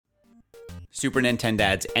Super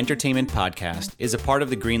Nintendad's Entertainment Podcast is a part of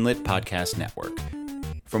the Greenlit Podcast Network.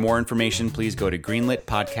 For more information, please go to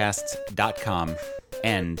greenlitpodcasts.com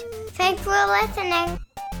and... Thanks for listening.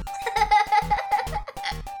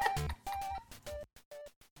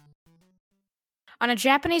 On a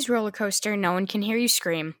Japanese roller coaster, no one can hear you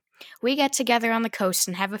scream. We get together on the coast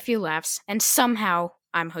and have a few laughs, and somehow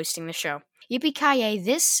I'm hosting the show. Yippee-ki-yay,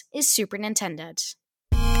 this is Super Nintendads.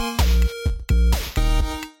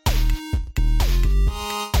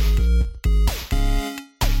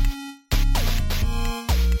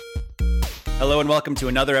 Hello and welcome to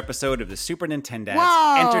another episode of the Super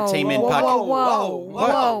Nintendads Entertainment Podcast.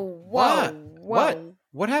 Whoa.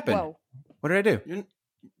 What happened? Whoa. What did I do?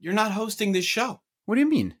 You're not hosting this show. What do you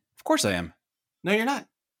mean? Of course I am. No, you're not.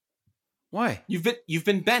 Why? You've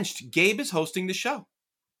been benched. Gabe is hosting the show.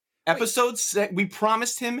 Episodes we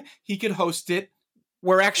promised him he could host it.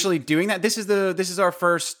 We're actually doing that. This is our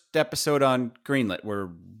first episode on Greenlit.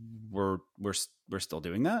 We're still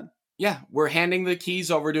doing that. Yeah, we're handing the keys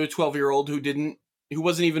over to a 12-year-old who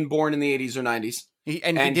wasn't even born in the 80s or 90s. He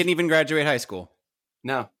didn't even graduate high school.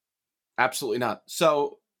 No, absolutely not.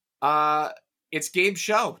 So, it's Gabe's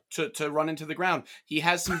show to run into the ground. He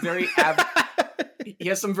has some very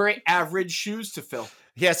average shoes to fill.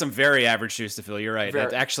 He has some very average shoes to fill. You're right. Very.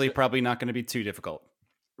 That's actually probably not going to be too difficult.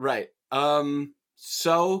 Right.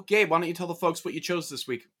 So, Gabe, why don't you tell the folks what you chose this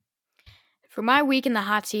week? For my week in the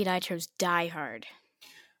hot seat, I chose Die Hard.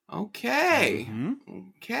 Okay. Mm-hmm.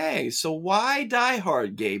 Okay. So why Die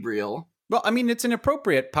Hard, Gabriel? Well, I mean, it's an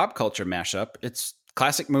appropriate pop culture mashup. It's a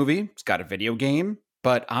classic movie. It's got a video game.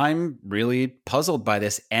 But I'm really puzzled by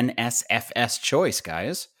this NSFS choice,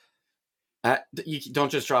 guys. You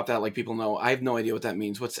don't just drop that like people know. I have no idea what that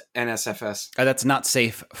means. What's NSFS? That's not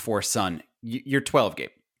safe for son. You're 12, Gabe.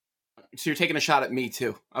 So you're taking a shot at me,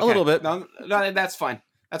 too. Okay. A little bit. No, that's fine.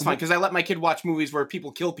 That's fine, because I let my kid watch movies where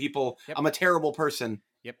people kill people. Yep. I'm a terrible person.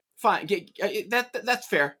 Yep. Fine. That's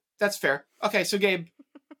fair. That's fair. Okay, so Gabe,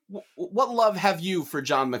 what love have you for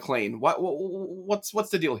John McClane? What's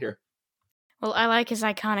the deal here? Well, I like his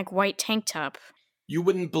iconic white tank top. You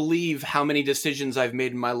wouldn't believe how many decisions I've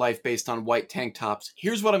made in my life based on white tank tops.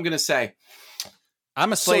 Here's what I'm going to say.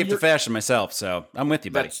 I'm a slave to fashion myself, so I'm with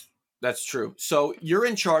you, buddy. That's true. So you're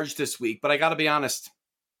in charge this week, but I got to be honest.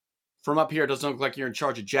 From up here, it doesn't look like you're in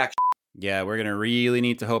charge of jack. Yeah, we're going to really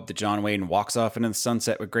need to hope that John Wayne walks off into the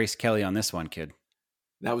sunset with Grace Kelly on this one, kid.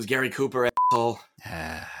 That was Gary Cooper, asshole.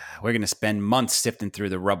 We're going to spend months sifting through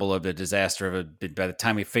the rubble of the disaster by the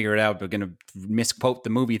time we figure it out, we're going to misquote the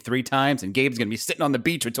movie 3 times, and Gabe's going to be sitting on the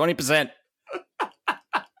beach with 20%.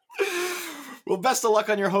 Well, best of luck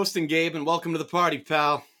on your hosting, Gabe, and welcome to the party,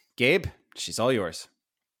 pal. Gabe, she's all yours.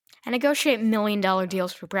 I negotiate $1 million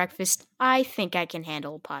deals for breakfast. I think I can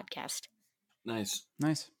handle a podcast. Nice.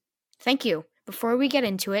 Thank you. Before we get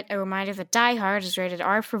into it, a reminder that Die Hard is rated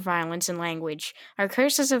R for violence and language. Our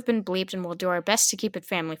curses have been bleeped and we'll do our best to keep it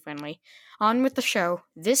family-friendly. On with the show.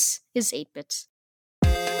 This is 8-Bits.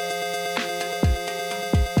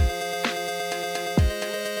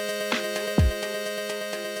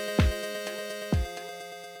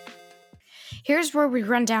 Here's where we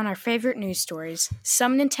run down our favorite news stories.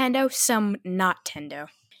 Some Nintendo, some not Tendo.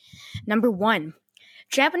 Number 1.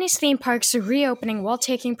 Japanese theme parks are reopening while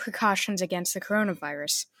taking precautions against the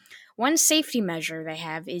coronavirus. One safety measure they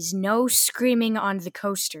have is no screaming on the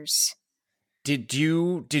coasters. Did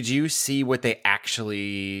you see what they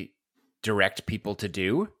actually direct people to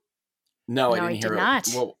do? No, I didn't did hear not.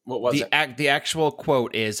 it. What was it? The actual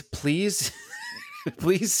quote is, please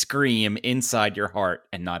scream inside your heart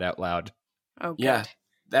and not out loud. Oh, good. Yeah,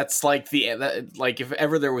 that's like like if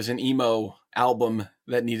ever there was an emo album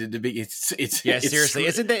that needed to be, it's seriously,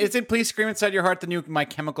 isn't Please Scream Inside Your Heart the new My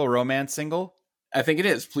Chemical Romance single? I think it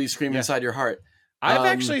is. Please scream inside your heart. I've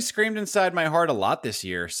actually screamed inside my heart a lot this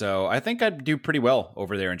year, so I think I'd do pretty well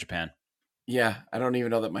over there in Japan. Yeah, I don't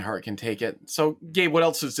even know that my heart can take it. So, Gabe, what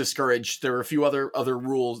else is discouraged? There are a few other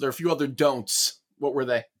rules. There are a few other don'ts. What were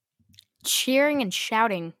they? Cheering and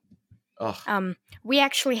shouting. Ugh. We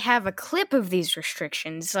actually have a clip of these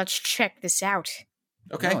restrictions. Let's check this out.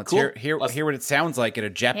 Okay, let's cool. Hear what it sounds like at a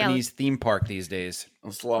Japanese theme park these days.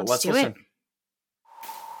 Let's do listen. it.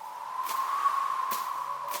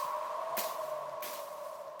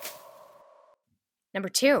 Number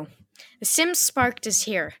 2. The Sims Sparked is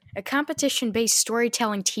here, a competition-based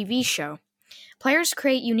storytelling TV show. Players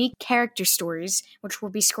create unique character stories, which will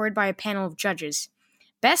be scored by a panel of judges.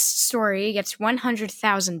 Best story gets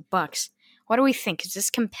 $100,000. What do we think? Is this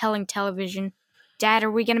compelling television? Dad,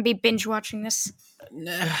 are we going to be binge watching this?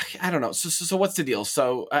 I don't know. So what's the deal?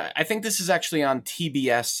 So I think this is actually on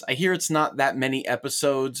TBS. I hear it's not that many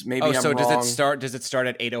episodes. Maybe I'm wrong. Does it start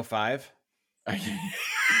at 8:05?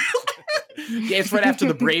 Yeah, it's right after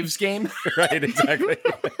the Braves game. Right, exactly.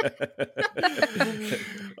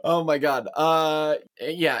 Oh my God.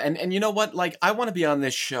 Yeah, and you know what? Like, I want to be on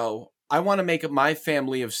this show. I want to make my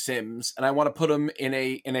family of Sims, and I want to put them in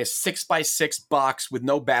a 6x6 box with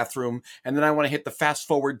no bathroom, and then I want to hit the fast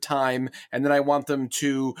forward time, and then I want them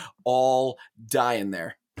to all die in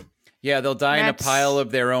there. Yeah, they'll die in a pile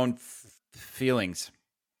of their own feelings.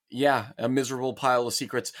 Yeah, a miserable pile of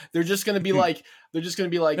secrets. They're just gonna be like,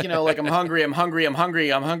 you know, like, I'm hungry. I'm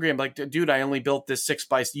like, dude, I only built this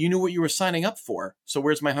 6x. You knew what you were signing up for. So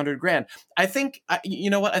where's my $100,000? I think, you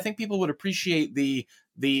know what? I think people would appreciate the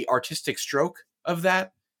artistic stroke of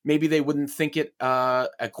that. Maybe they wouldn't think it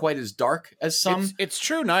quite as dark as some. It's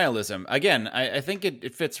true nihilism. Again, I think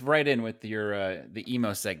it fits right in with your the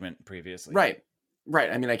emo segment previously. Right.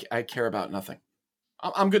 I mean, I care about nothing.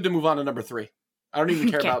 I'm good to move on to number 3. I don't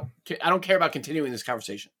even care I don't care about continuing this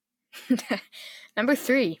conversation. Number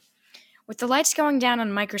 3. With the lights going down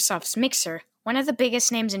on Microsoft's Mixer, one of the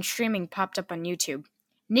biggest names in streaming popped up on YouTube.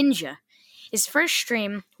 Ninja. His first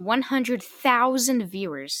stream, 100,000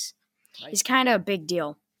 viewers. Nice. He's kind of a big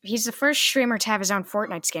deal. He's the first streamer to have his own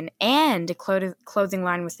Fortnite skin and a clothing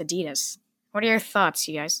line with Adidas. What are your thoughts,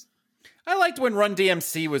 you guys? I liked when Run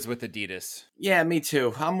DMC was with Adidas. Yeah, me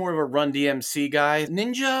too. I'm more of a Run DMC guy.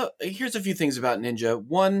 Ninja, here's a few things about Ninja.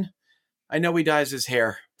 1, I know he dyes his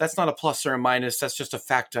hair. That's not a plus or a minus. That's just a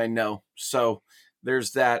fact I know. So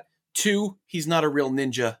there's that. 2, he's not a real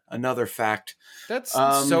ninja. Another fact. That's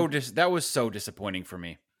that was so disappointing for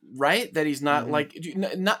me. Right? That he's not like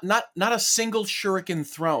not a single shuriken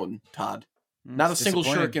thrown, Todd. Not a single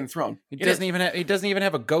shuriken thrown. He doesn't even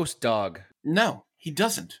have a ghost dog. No, he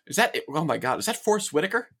doesn't. Is that it? Oh my God. Is that Forrest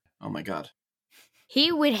Whitaker? Oh my God. He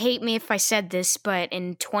would hate me if I said this, but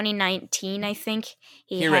in 2019, I think,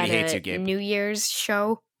 he already had hates a you, Gabe. New Year's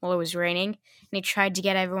show while it was raining, and he tried to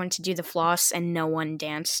get everyone to do the floss, and no one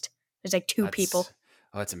danced. There's like 2 people.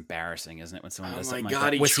 Oh, that's embarrassing, isn't it, when someone does something my God, like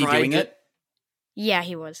that? he Was he tried doing it? Yeah,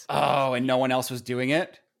 he was. Oh, and no one else was doing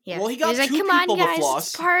it? Yeah. Well, he got was like, 2 come on, people to guys, floss.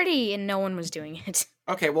 it's a party, and no one was doing it.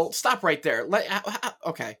 Okay, well, stop right there.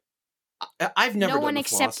 Okay. I've never No done one the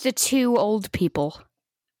except floss. the 2 old people.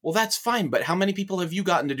 Well, that's fine, but how many people have you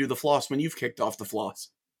gotten to do the floss when you've kicked off the floss?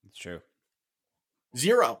 It's true.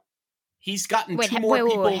 0. He's gotten Wait, 2 more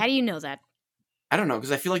people. wait, how do you know that? I don't know,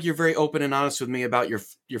 because I feel like you're very open and honest with me about your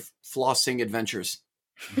flossing adventures.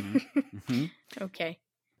 Mm-hmm. Okay.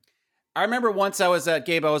 I remember once I was at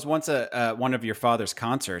one of your father's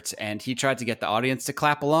concerts, and he tried to get the audience to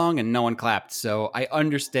clap along, and no one clapped. So I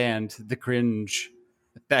understand the cringe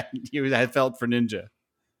that you had felt for Ninja.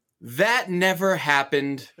 That never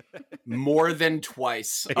happened more than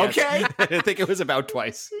twice. Okay? I think it was about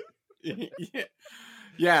twice.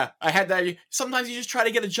 Yeah, I had that. Sometimes you just try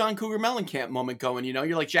to get a John Cougar Mellencamp moment going, you know?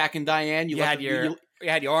 You're like Jack and Diane. You had your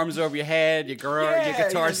arms over your head, your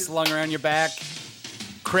guitar slung around your back.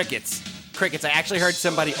 Crickets. I actually heard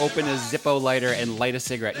somebody open a Zippo lighter and light a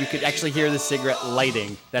cigarette. You could actually hear the cigarette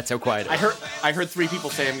lighting. That's how quiet it was. I heard 3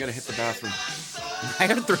 people say I'm going to hit the bathroom. I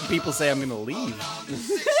heard 3 people say I'm going to leave.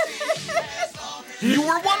 You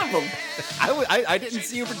were one of them. I didn't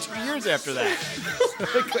see you for 2 years after that.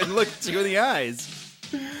 I couldn't look at you in the eyes.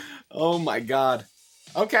 Oh my God.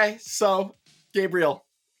 Okay, so Gabriel,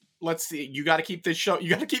 let's see. You got to keep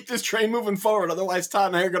this train moving forward. Otherwise, Todd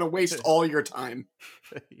and I are going to waste all your time.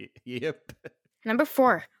 Yep. Number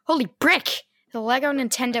 4. Holy brick! The Lego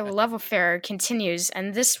Nintendo love affair continues,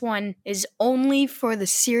 and this one is only for the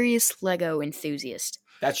serious Lego enthusiast.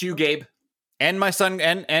 That's you, Gabe. And my son,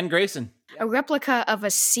 and Grayson. A replica of a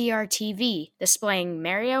CRTV displaying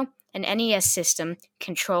Mario, an NES system,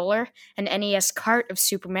 controller, and NES cart of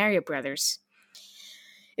Super Mario Bros.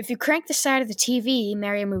 If you crank the side of the TV,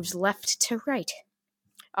 Mario moves left to right.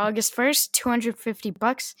 August 1st,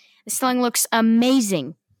 $250. This thing looks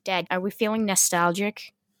amazing. Dad, are we feeling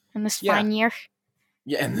nostalgic in this fine year?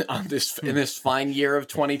 Yeah, in this fine year of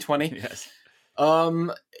 2020. Yes.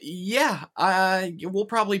 Yeah, we'll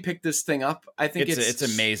probably pick this thing up. I think it's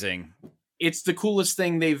amazing. It's the coolest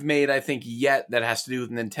thing they've made, I think, yet that has to do with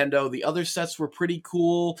Nintendo. The other sets were pretty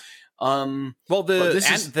cool. Well,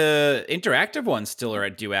 the interactive ones still are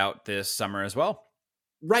due out this summer as well.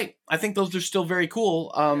 Right. I think those are still very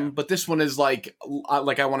cool. But this one is like I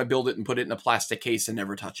want to build it and put it in a plastic case and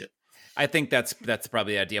never touch it. I think that's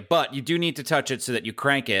probably the idea. But you do need to touch it so that you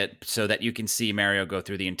crank it so that you can see Mario go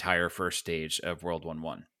through the entire first stage of World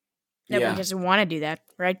 1-1. Nobody doesn't want to do that,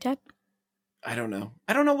 right, Dad? I don't know.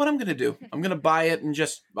 I don't know what I'm going to do. I'm going to buy it and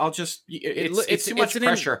it's too much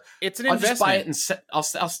pressure. It's an I'll investment. just buy it and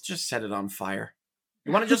I'll just set it on fire.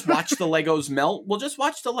 You want to just watch the Legos melt? We'll just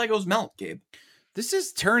watch the Legos melt, Gabe. This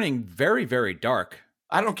is turning very, very dark.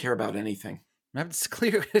 I don't care about anything. It's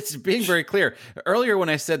clear. It's being very clear. Earlier, when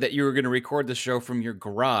I said that you were going to record the show from your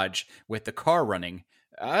garage with the car running,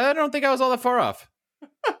 I don't think I was all that far off.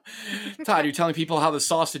 Todd, you're telling people how the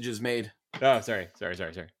sausage is made. Oh, sorry.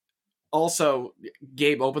 Also,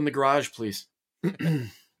 Gabe, open the garage, please.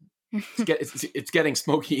 It's getting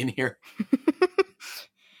smoky in here.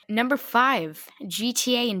 Number 5,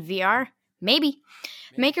 GTA in VR? Maybe.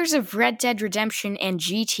 Makers of Red Dead Redemption and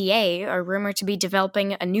GTA are rumored to be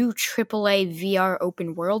developing a new AAA VR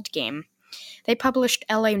open world game. They published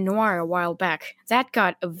LA Noire a while back. That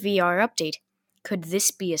got a VR update. Could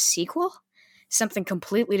this be a sequel? Something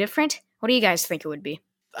completely different? What do you guys think it would be?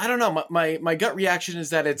 I don't know. My gut reaction is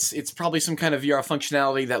that it's probably some kind of VR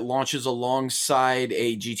functionality that launches alongside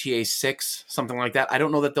a GTA 6, something like that. I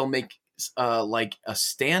don't know that they'll make like a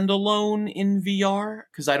standalone in VR,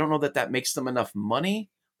 because I don't know that makes them enough money.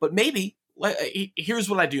 But maybe. Here's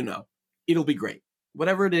what I do know: it'll be great,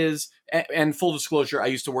 whatever it is. And full disclosure, I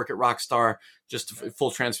used to work at Rockstar. Just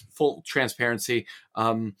full transparency.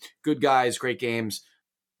 Good guys, great games.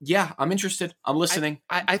 Yeah, I'm interested. I'm listening.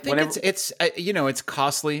 I think it's it's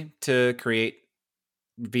costly to create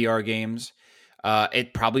VR games.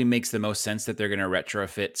 It probably makes the most sense that they're going to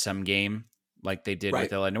retrofit some game like they did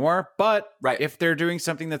with LA Noire. But if they're doing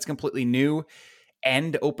something that's completely new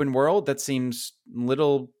and open world, that seems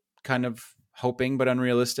little kind of hoping but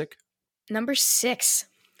unrealistic. Number 6,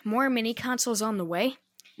 more mini consoles on the way.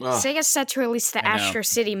 Sega's set to release the Astro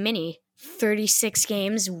City Mini. 36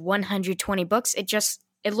 games, $120.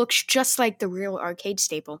 It looks just like the real arcade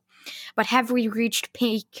staple. But have we reached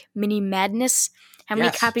peak mini madness? How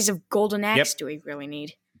many copies of Golden Axe do we really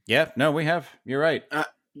need? Yeah, no, we have. You're right.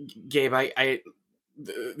 Gabe,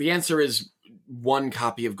 the answer is 1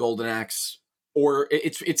 copy of Golden Axe, or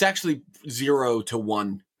it's actually 0 to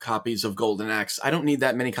 1 copies of Golden Axe. I don't need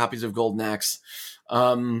that many copies of Golden Axe.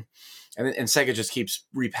 And Sega just keeps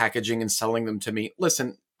repackaging and selling them to me.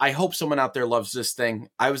 Listen, I hope someone out there loves this thing.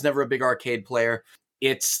 I was never a big arcade player.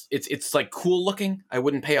 It's like cool looking. I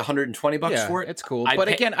wouldn't pay $120 for it. It's cool. I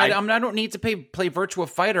don't need to play Virtua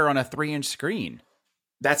Fighter on a 3-inch screen.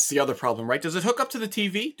 That's the other problem, right? Does it hook up to the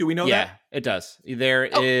TV? Do we know that? Yeah, it does. There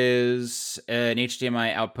is an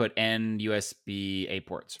HDMI output and USB-A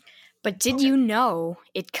ports. But did you know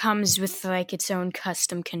it comes with like its own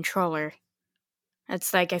custom controller?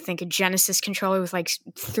 That's like, I think, a Genesis controller with like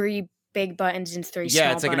 3 big buttons and 3 small buttons.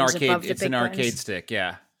 Yeah, it's like an arcade. It's an arcade stick.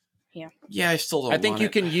 Yeah. Yeah, I still don't. I think you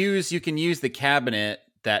can use the cabinet,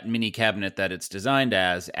 that mini cabinet that it's designed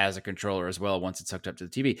as a controller as well. Once it's hooked up to the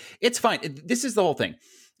TV, it's fine. This is the whole thing.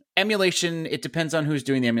 Emulation. It depends on who's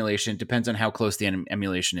doing the emulation. It depends on how close the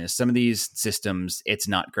emulation is. Some of these systems, it's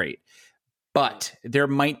not great, but there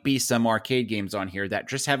might be some arcade games on here that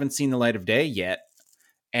just haven't seen the light of day yet,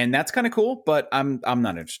 and that's kind of cool. But I'm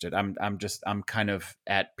not interested. I'm kind of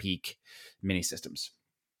at peak mini systems.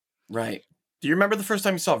 Right. Do you remember the first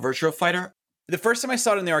time you saw Virtua Fighter? The first time I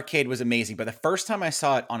saw it in the arcade was amazing, but the first time I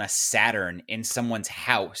saw it on a Saturn in someone's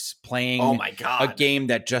house playing a game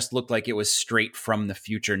that just looked like it was straight from the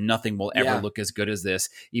future. Nothing will ever look as good as this,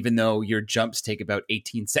 even though your jumps take about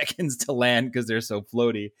 18 seconds to land because they're so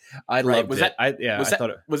floaty. I loved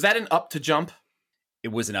it. Was that an up to jump? It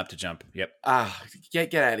was an up to jump. Yep.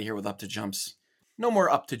 Get out of here with up to jumps. No more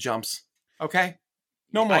up to jumps. Okay?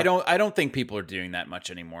 No more. I don't think people are doing that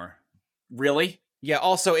much anymore. Really? Yeah.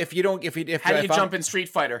 Also, how do you jump in Street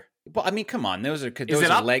Fighter? Well, I mean, come on, those are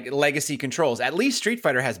legacy controls. At least Street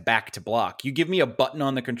Fighter has back to block. You give me a button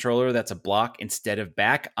on the controller that's a block instead of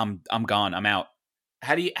back, I'm gone. I'm out.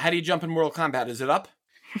 How do you jump in Mortal Kombat? Is it up?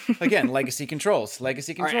 Again, legacy controls.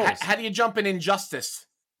 Legacy controls. Right, how do you jump in Injustice?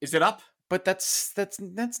 Is it up? But that's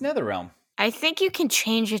NetherRealm. I think you can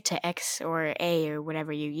change it to X or A or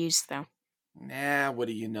whatever you use, though. Nah, what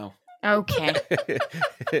do you know? Okay.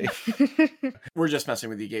 We're just messing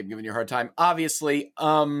with you, Gabe, giving you a hard time. Obviously,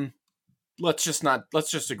 let's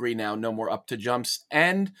just agree now, no more up to jumps,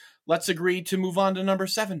 and let's agree to move on to number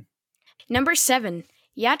 7. Number 7,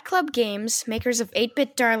 Yacht Club Games, makers of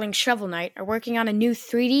 8-bit darling Shovel Knight, are working on a new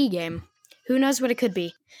 3D game. Who knows what it could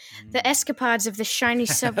be? The escapades of the shiny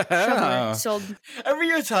Shovel Knight sold. Every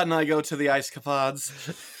year, Todd and I go to the escapades.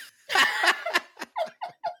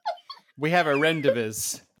 We have a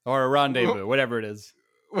rendezvous. Or a rendezvous, whatever it is.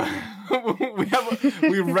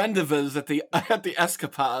 we rendezvous at the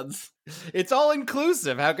escapades. It's all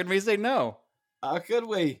inclusive. How can we say no? How could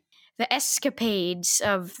we? The escapades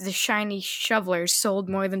of the shiny shovelers sold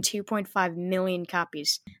more than 2.5 million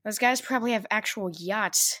copies. Those guys probably have actual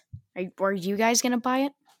yachts. Are you guys going to buy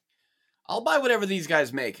it? I'll buy whatever these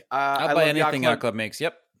guys make. I'll buy anything Yacht Club makes.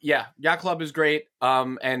 Yep. Yeah, Yacht Club is great.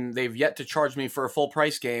 And they've yet to charge me for a full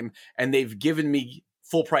price game, and they've given me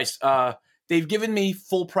full price. They've given me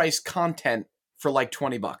full price content for like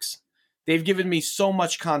 $20. They've given me so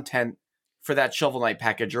much content for that Shovel Knight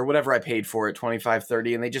package or whatever I paid for it, $25,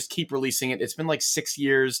 $30, and they just keep releasing it. It's been like 6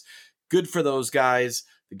 years. Good for those guys.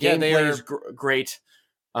 The gameplay is great.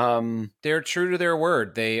 They're true to their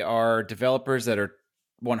word. They are developers that are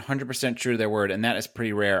 100% true to their word, and that is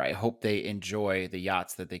pretty rare. I hope they enjoy the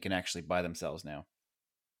yachts that they can actually buy themselves now.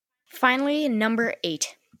 Finally, number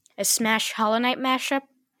 8. A Smash Hollow Knight mashup?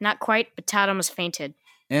 Not quite, but Todd almost fainted.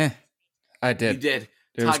 I did. You did.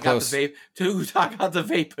 Todd got the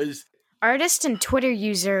vapors. Artist and Twitter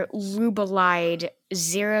user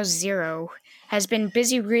Lubalide00 has been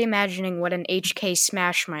busy reimagining what an HK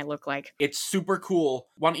Smash might look like. It's super cool.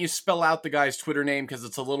 Why don't you spell out the guy's Twitter name because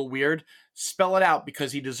it's a little weird? Spell it out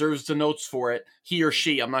because he deserves the notes for it. He or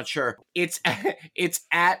she, I'm not sure. It's at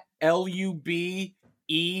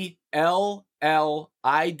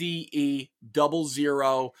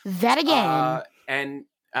LUBELLIDE00. That again.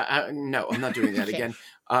 No, I'm not doing that again.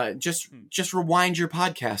 Just rewind your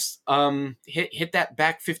podcast. Hit that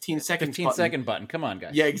back 15 seconds 15-second button. Come on,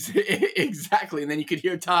 guys. Yeah, exactly. And then you could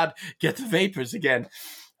hear Todd get the vapors again.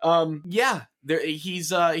 He's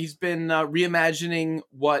been reimagining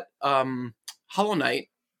what Hollow Knight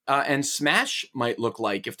and Smash might look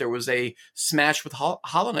like if there was a Smash with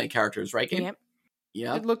Hollow Knight characters, right, Gabe? Yep.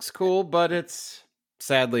 Yeah. It looks cool, but it's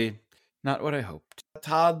sadly not what I hoped.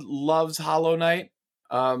 Todd loves Hollow Knight.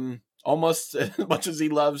 Almost as much as he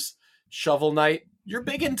loves Shovel Knight. You're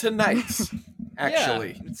big into knights,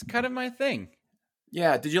 actually. Yeah, it's kind of my thing.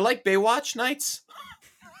 Yeah. Did you like Baywatch Nights?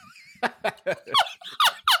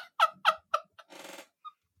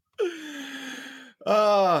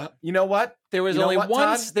 You know what? There was only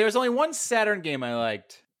one Saturn game I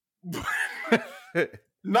liked.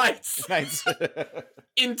 Nice.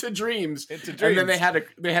 Into Dreams. And then they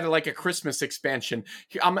had like a Christmas expansion.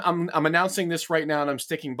 I'm announcing this right now, and I'm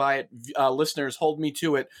sticking by it. Listeners, hold me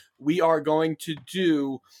to it. We are going to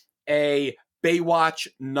do a Baywatch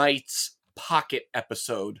Nights pocket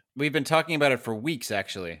episode. We've been talking about it for weeks,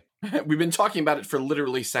 actually. We've been talking about it for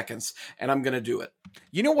literally seconds, and I'm going to do it.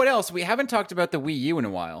 You know what else? We haven't talked about the Wii U in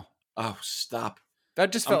a while. Oh, stop.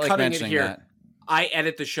 That just felt like mentioning that. I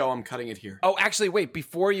edit the show. I'm cutting it here. Oh, actually, wait.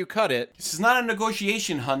 Before you cut it. This is not a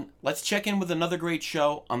negotiation hunt. Let's check in with another great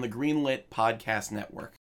show on the Greenlit Podcast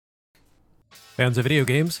Network. Fans of video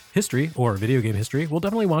games, history, or video game history will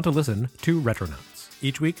definitely want to listen to Retronauts.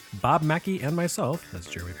 Each week, Bob Mackey and myself, that's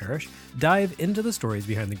Jeremy Parrish, dive into the stories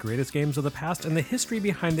behind the greatest games of the past and the history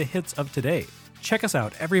behind the hits of today. Check us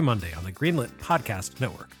out every Monday on the Greenlit Podcast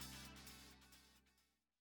Network.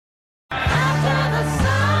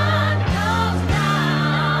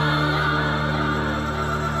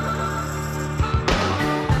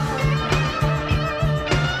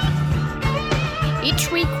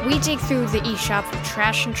 Each week, we dig through the eShop for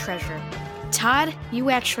trash and treasure. Todd,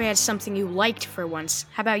 you actually had something you liked for once.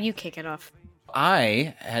 How about you kick it off?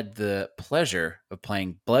 I had the pleasure of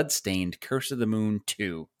playing Bloodstained Curse of the Moon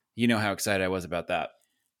 2. You know how excited I was about that.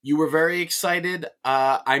 You were very excited.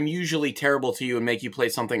 I'm usually terrible to you and make you play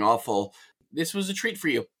something awful. This was a treat for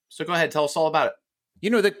you. So go ahead, tell us all about it. You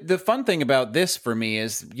know, the fun thing about this for me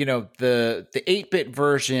is, you know, the 8-bit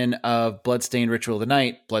version of Bloodstained Ritual of the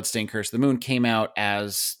Night, Bloodstained Curse of the Moon, came out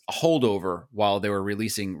as a holdover while they were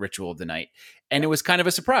releasing Ritual of the Night. And it was kind of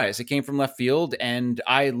a surprise. It came from left field, and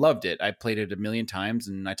I loved it. I played it a million times,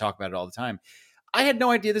 and I talk about it all the time. I had no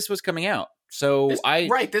idea this was coming out.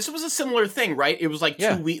 This was a similar thing, right? It was like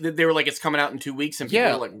 2 weeks. They were like, it's coming out in 2 weeks, and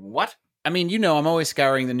people were like, what? I mean, you know, I'm always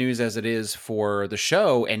scouring the news as it is for the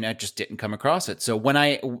show, and I just didn't come across it. So when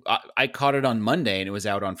I caught it on Monday, and it was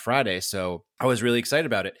out on Friday, so I was really excited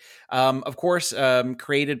about it. Of course,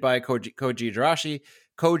 created by Koji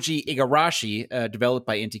Igarashi, developed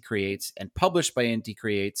by Inti Creates, and published by Inti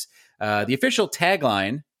Creates. The official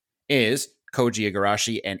tagline is Koji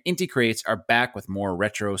Igarashi and Inti Creates are back with more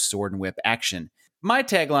retro sword and whip action. My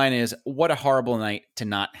tagline is, what a horrible night to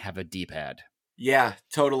not have a D-pad. Yeah,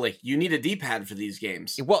 totally. You need a D-pad for these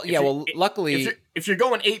games. Well, luckily... If you're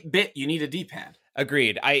going 8-bit, you need a D-pad.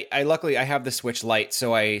 Agreed. I luckily, I have the Switch Lite,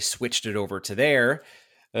 so I switched it over to there.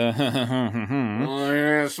 Switch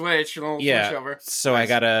over. So nice. I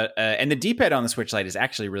got and the D-pad on the Switch Lite is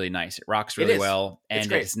actually really nice. It rocks really well,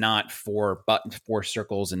 and it's not 4 buttons, 4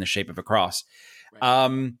 circles in the shape of a cross.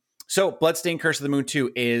 Right. So Bloodstained Curse of the Moon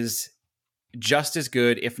 2 is just as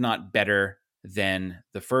good, if not better, than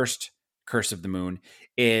the first Curse of the Moon.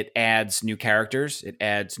 It adds new characters. It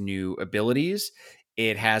adds new abilities.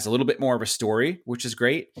 It has a little bit more of a story, which is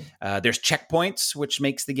great. There's checkpoints, which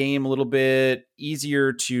makes the game a little bit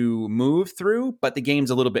easier to move through, but the game's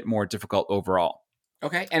a little bit more difficult overall.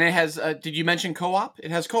 Okay, and it has, did you mention co-op? It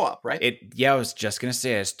has co-op, right? I was just going to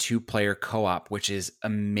say it has 2-player co-op, which is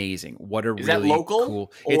amazing. What a Is really that local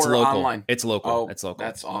cool. or It's local. online? It's local. Oh, It's local.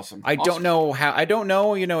 That's awesome. I don't know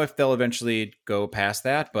if they'll eventually go past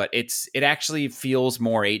that, but it actually feels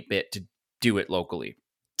more 8-bit to do it locally.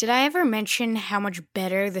 Did I ever mention how much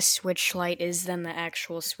better the Switch Lite is than the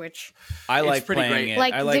actual Switch? I It's like pretty playing great. it.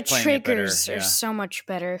 Like, I like the playing it better, triggers are yeah. so much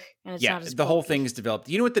better, and it's Yeah, not as the whole bulky. thing is developed.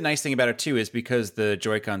 You know what the nice thing about it too is, because the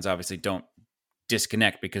Joy-Cons obviously don't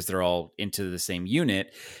disconnect because they're all into the same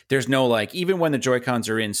unit. There's no like, even when the Joy-Cons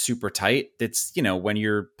are in super tight, it's, when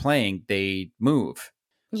you're playing, they move.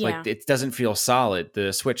 Yeah. Like, it doesn't feel solid.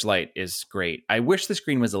 The Switch Lite is great. I wish the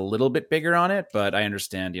screen was a little bit bigger on it, but I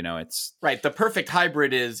understand, it's... Right, the perfect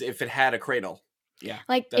hybrid is if it had a cradle. Yeah,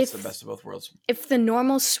 Like, that's the best of both worlds. If the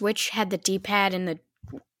normal Switch had the D-pad and the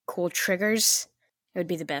cool triggers, it would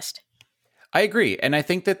be the best. I agree. And I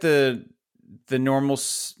think that the normal...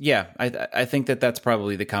 I think that that's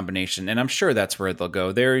probably the combination. And I'm sure that's where they'll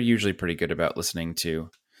go. They're usually pretty good about listening to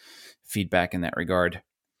feedback in that regard.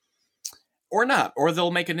 Or not, or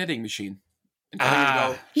they'll make a knitting machine. And tell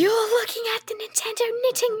you to You're looking at the Nintendo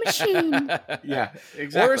knitting machine. go, yeah,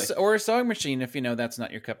 exactly. Or a sewing machine if that's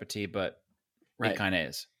not your cup of tea, but Right. it kind of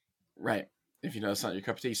is. Right. If you know it's not your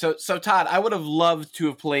cup of tea. So Todd, I would have loved to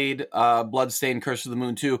have played Bloodstained Curse of the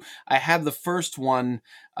Moon 2. I had the first one.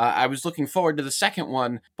 I was looking forward to the second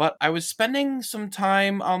one, but I was spending some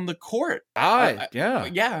time on the court. Yeah.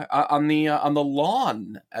 Yeah, on the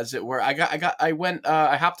lawn, as it were. I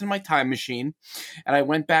hopped in my time machine, and I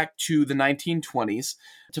went back to the 1920s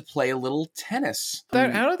to play a little tennis.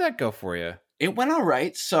 How did that go for you? It went all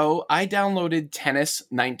right. So I downloaded Tennis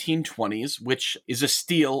 1920s, which is a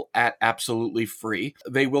steal at absolutely free.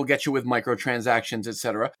 They will get you with microtransactions,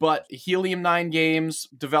 etc. But Helium 9 Games,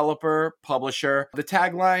 developer, publisher. The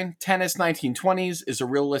tagline, Tennis 1920s is a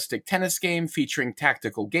realistic tennis game featuring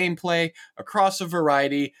tactical gameplay across a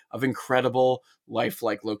variety of incredible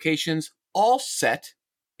lifelike locations, all set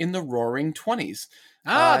in the Roaring 20s.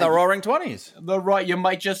 The Roaring 20s. You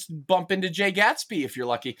might just bump into Jay Gatsby if you're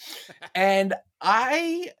lucky. And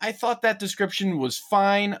I thought that description was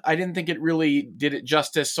fine. I didn't think it really did it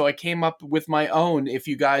justice, so I came up with my own. If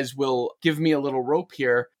you guys will give me a little rope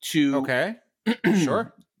here to Okay.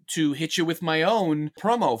 Sure. to hit you with my own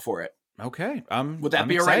promo for it. Okay. Would that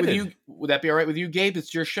be all right with you? Would that be all right with you, Gabe?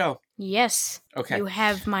 It's your show. Yes. Okay. You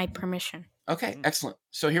have my permission. Okay, excellent.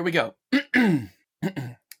 So here we go.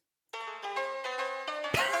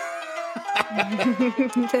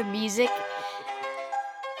 The music.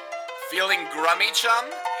 Feeling grummy, chum?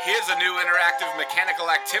 Here's a new interactive mechanical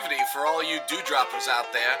activity for all you dewdroppers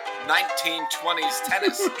out there. 1920s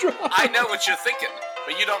tennis. I know what you're thinking,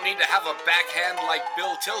 but you don't need to have a backhand like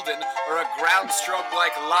Bill Tilden or a ground stroke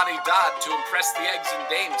like Lottie Dodd to impress the eggs and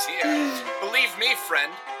dames here. Believe me,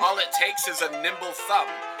 friend, all it takes is a nimble thumb.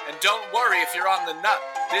 And don't worry if you're on the nut.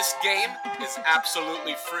 This game is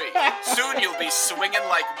absolutely free. Soon you'll be swinging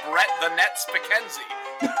like Brett the Nets McKenzie.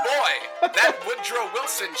 Boy, that Woodrow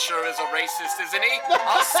Wilson sure is a racist, isn't he?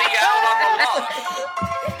 I'll see you out on the lawn.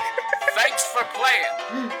 Thanks for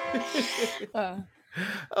playing.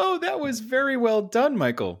 Oh, that was very well done,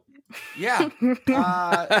 Michael. Yeah. Boy,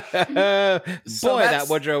 that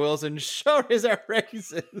Woodrow Wilson sure is a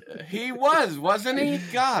racist. He was, wasn't he?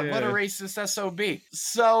 God, what a racist SOB.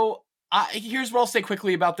 So here's what I'll say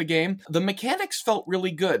quickly about the game. The mechanics felt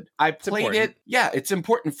really good. I played it. Yeah, it's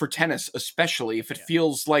important for tennis, especially if it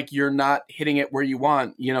feels like you're not hitting it where you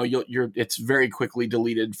want. It's very quickly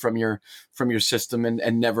deleted from your system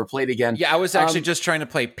and never played again. Yeah, I was actually just trying to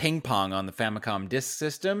play ping pong on the Famicom Disk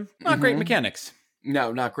System. Not great mechanics.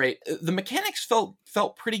 No, not great. The mechanics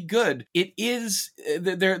felt pretty good. It is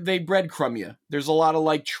they breadcrumb you. There's a lot of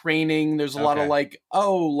like training. There's a lot of like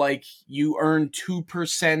you earn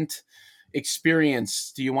 2%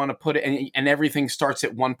 experience. Do you want to put it? And everything starts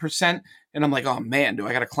at 1%. And I'm like, oh man, do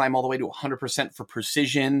I got to climb all the way to 100% for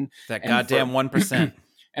precision? That goddamn 1%.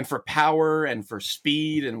 And for power and for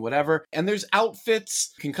speed and whatever. And there's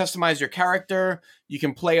outfits. You can customize your character. You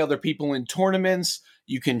can play other people in tournaments.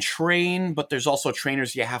 You can train, but there's also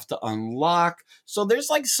trainers you have to unlock. So there's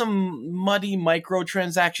like some muddy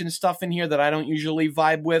microtransaction stuff in here that I don't usually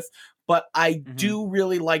vibe with. but I do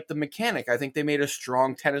really like the mechanic. I think they made a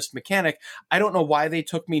strong tennis mechanic. I don't know why they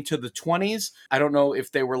took me to the 20s. I don't know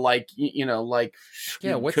if they were like,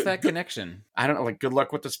 what's that connection? I don't know, like good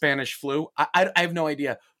luck with the Spanish flu. I have no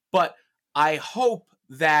idea. But I hope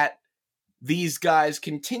that these guys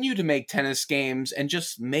continue to make tennis games and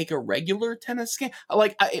just make a regular tennis game.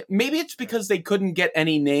 Like, maybe it's because they couldn't get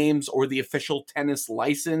any names or the official tennis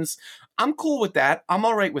license. I'm cool with that. I'm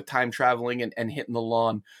all right with time traveling and hitting the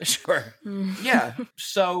lawn. Sure. Yeah.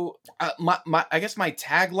 So I guess my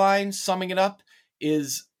tagline, summing it up,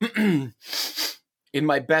 is in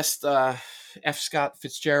my best F. Scott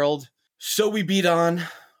Fitzgerald. So we beat on,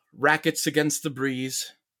 rackets against the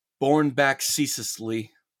breeze, borne back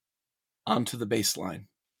ceaselessly onto the baseline.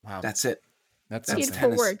 Wow. That's it. That's Beautiful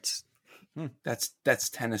tennis. words. That's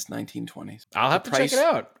tennis 1920s. I'll have to check it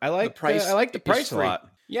out. I like the price a lot.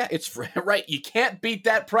 Yeah, it's free. Right. You can't beat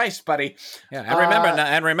that price, buddy. Yeah,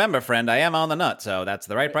 and remember, friend, I am on the nut, so that's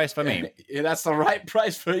the right price for me. Yeah, that's the right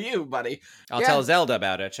price for you, buddy. I'll tell Zelda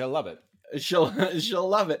about it. She'll love it. She'll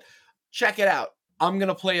love it. Check it out. I'm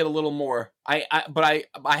gonna play it a little more. I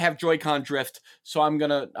have Joy-Con drift, so I'm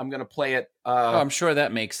gonna play it. I'm sure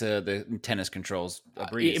that makes the tennis controls a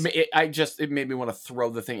breeze. It made me want to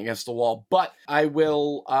throw the thing against the wall, but I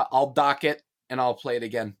will. I'll dock it and I'll play it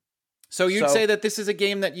again. So you'd say that this is a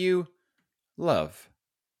game that you love?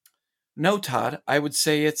 No, Todd. I would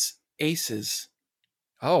say it's Aces.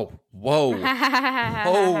 Oh, whoa!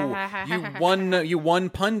 Oh, you one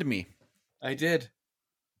punned me. I did,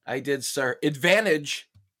 sir. Advantage,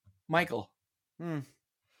 Michael.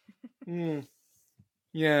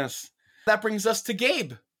 Yes. That brings us to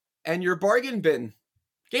Gabe and your bargain bin.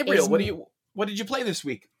 Gabriel, what did you play this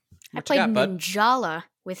week? I played Ninjala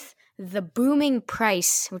with the booming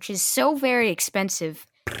price, which is so very expensive.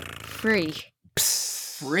 Free.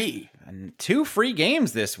 Free. And 2 free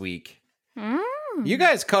games this week. You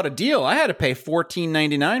guys caught a deal. I had to pay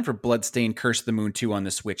 $14.99 for Bloodstained Curse of the Moon 2 on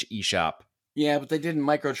the Switch eShop. Yeah, but they didn't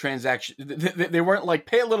microtransaction. They weren't like,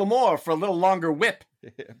 pay a little more for a little longer whip.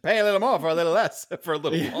 Pay a little more for a little less for a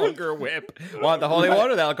little longer whip. Want the holy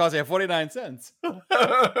water? That'll cost you 49 cents.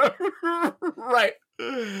 Right.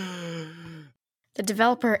 The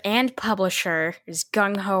developer and publisher is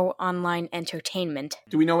Gung Ho Online Entertainment.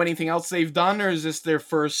 Do we know anything else they've done, or is this their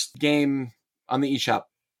first game on the eShop?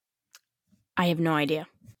 I have no idea.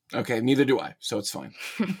 Okay, neither do I, so it's fine.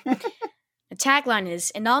 The tagline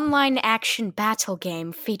is an online action battle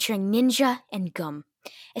game featuring ninja and gum.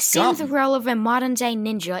 Assume the role of a modern-day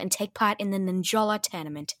ninja and take part in the Ninjala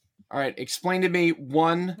tournament. All right, explain to me,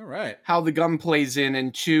 1, All right, how the gum plays in,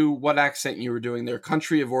 and 2, what accent you were doing there.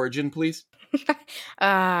 Country of origin, please.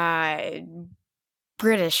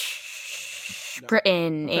 British,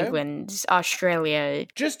 Britain, Okay. England, Australia.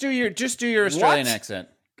 just do your Australian accent.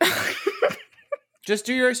 Just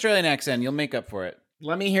do your Australian accent. You'll make up for it.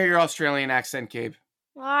 Let me hear your Australian accent, Gabe.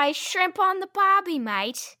 Why, shrimp on the barbie,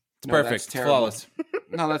 mate. It's No, perfect. that's It's terrible. flawless.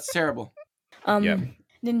 No, that's terrible. Yep.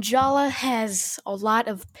 Ninjala has a lot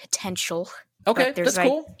of potential. Okay, but there's that's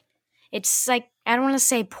cool. It's like, I don't want to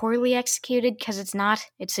say poorly executed, because it's not.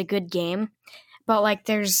 It's a good game. But, like,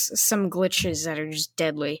 there's some glitches that are just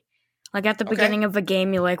deadly. Like, at the beginning of the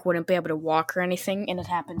game, you, like, wouldn't be able to walk or anything, and it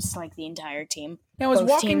happens to, like, the entire team. Now, is Both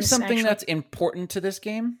walking teams, something actually. that's important to this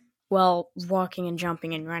game? Well, walking and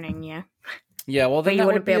jumping and running, yeah. Yeah, well, then But you that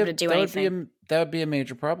wouldn't would be able to do anything. That would be a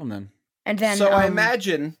major problem then. And then, So I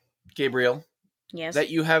imagine, Gabriel, yes. that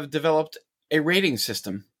you have developed a rating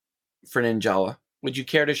system for Ninjala. Would you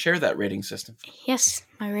care to share that rating system? Yes,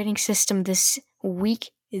 my rating system this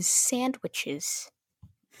week is sandwiches.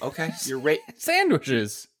 Okay,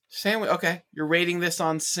 Sandwiches. Okay, you're rating this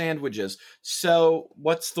on sandwiches. So,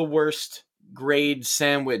 what's the worst grade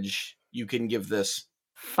sandwich you can give this?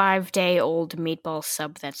 5-day-old meatball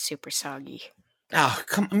sub that's super soggy. Oh,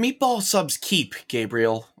 meatball subs keep,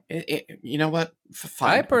 Gabriel. You know what?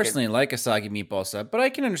 Fine. I personally like a soggy meatball sub, but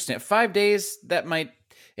I can understand 5 days. That might.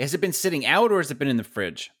 Has it been sitting out or has it been in the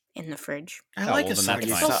fridge? In the fridge. I like well, a then soggy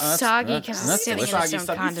that's It's fine. still sub. soggy because that's it's sitting in delicious. its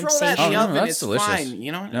own You throw that in condensation. the Oh, no, oven, that's it's delicious. fine.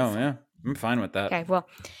 You know? No, yeah, I'm fine with that. Okay, well,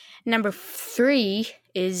 number 3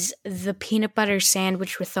 is the peanut butter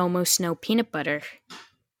sandwich with almost no peanut butter.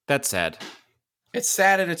 That's sad. It's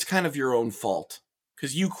sad and it's kind of your own fault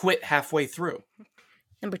because you quit halfway through.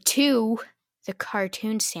 Number 2, the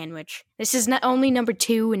cartoon sandwich. This is not only number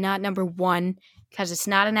 2 and not number 1 because it's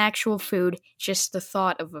not an actual food, just the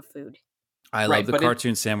thought of a food. I Right, love the but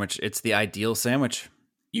cartoon sandwich. It's the ideal sandwich.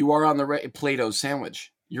 You are on the Play-Doh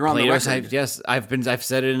sandwich. You're on Play-Doh's, the record. yes, I've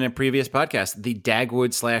said it in a previous podcast. The Dagwood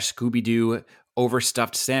 / Scooby-Doo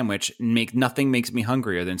overstuffed sandwich. Nothing makes me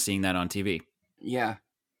hungrier than seeing that on TV. Yeah.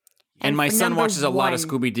 And my for son number watches a lot of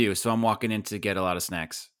one- Scooby Doo, so I'm walking in to get a lot of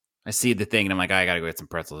snacks. I see the thing, and I'm like, I gotta go get some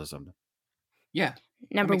pretzels or something. Yeah.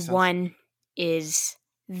 Number makes sense. one is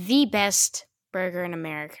the best burger in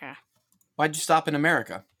America. Why'd you stop in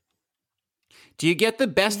America? Do you get the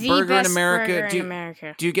best The burger best in America? burger do, in you,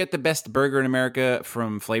 America. do you get the best burger in America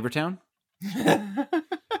from Flavortown? Is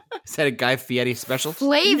that a Guy Fieri special?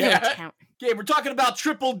 Flavor Yeah. Town. Okay, we're talking about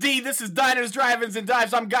Triple D. This is Diners, Drive-Ins, and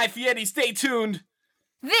Dives. I'm Guy Fieri. Stay tuned.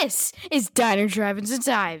 This is Diner Drive-Ins and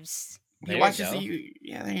Dives. There He you watches go.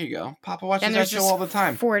 yeah, there you go. Papa watches And that there's show just all the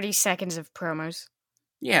time. 40 seconds of promos.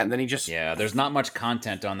 Yeah, and then he just Yeah, there's not much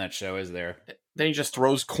content on that show, is there?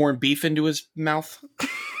 throws corned beef into his mouth.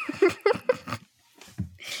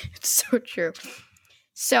 It's so true.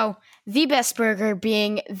 So, the best burger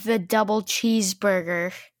being the double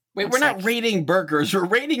cheeseburger. Wait, One we're not sec. rating burgers. We're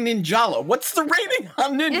rating Ninjala. What's the rating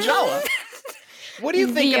on Ninjala? What do you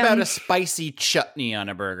think The, about a spicy chutney on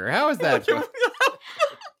a burger? How is that?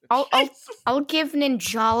 I'll give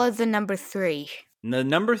Ninjala the number 3. The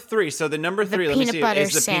number 3. So the number The 3, let me peanut see, butter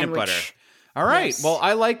is the peanut butter. sandwich. All right. Yes. Well,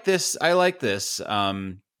 I like this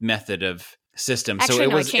method of system. Actually, so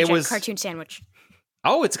no, I it changed was it. Cartoon sandwich.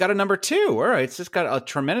 Oh, it's got a number 2. All right. It's just got a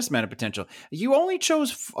tremendous amount of potential. You only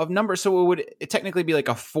chose a number, so it would technically be like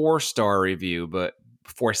a 4-star review, but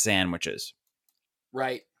for sandwiches.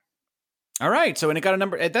 Right. All right. So, and it got a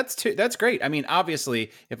number. That's 2. That's great. I mean,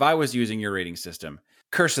 obviously, if I was using your rating system,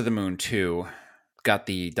 Curse of the Moon 2 got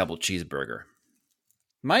the double cheeseburger.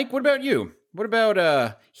 Mike, what about you? What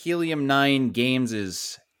about Helium 9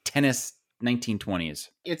 Games' Tennis 1920s?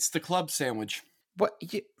 It's the club sandwich. What?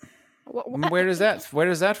 What? Where does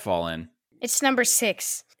that fall in? It's number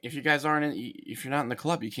 6. If you guys if you're not in the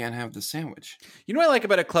club, you can't have the sandwich. You know what I like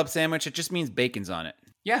about a club sandwich? It just means bacon's on it.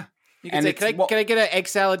 Yeah. You can And say, it's- can I get an egg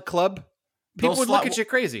salad club? People They'll would look at you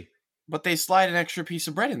crazy. But they slide an extra piece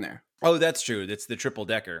of bread in there. Oh, that's true. That's the triple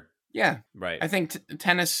decker. Yeah. Right. I think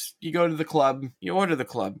tennis, you go to the club, you order the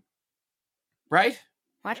club. Right?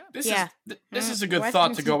 What? This yeah. this is a good What?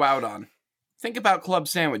 thought to go out on. Think about club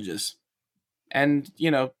sandwiches. And,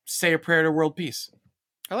 say a prayer to world peace.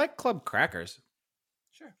 I like club crackers.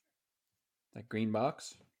 Sure. That green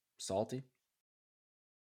box. Salty.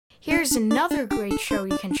 Here's another great show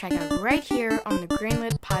you can check out right here on the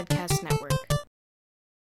Greenlit Podcast Network.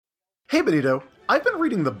 Hey Benito, I've been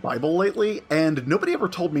reading the Bible lately, and nobody ever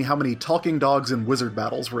told me how many talking dogs and wizard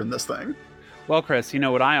battles were in this thing. Well, Chris, you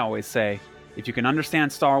know what I always say. If you can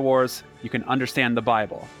understand Star Wars, you can understand the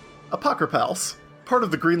Bible. Apocrypals, part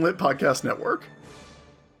of the Greenlit Podcast Network.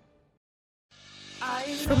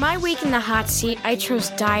 For my week in the hot seat, I chose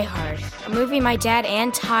Die Hard, a movie my dad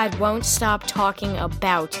and Todd won't stop talking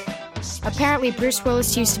about. Apparently, Bruce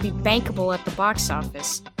Willis used to be bankable at the box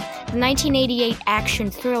office. The 1988 action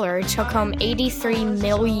thriller took home $83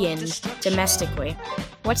 million domestically.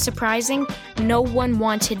 What's surprising? No one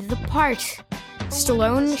wanted the part.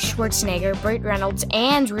 Stallone, Schwarzenegger, Burt Reynolds,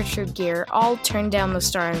 and Richard Gere all turned down the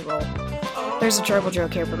starring role. There's a terrible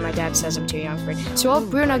joke here, but my dad says I'm too young for it. So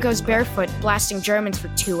old Bruno goes barefoot, blasting Germans for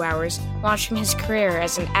 2 hours, launching his career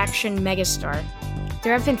as an action megastar.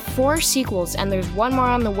 There have been 4 sequels, and there's one more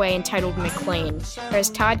on the way entitled McClane, or as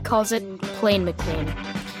Todd calls it, Plain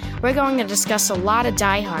McClane. We're going to discuss a lot of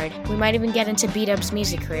Die Hard. We might even get into B-Dub's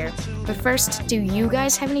music career. But first, do you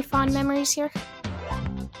guys have any fond memories here?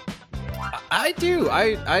 I do.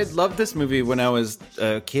 I loved this movie when I was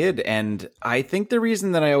a kid, and I think the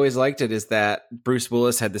reason that I always liked it is that Bruce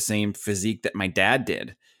Willis had the same physique that my dad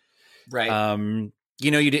did. Right.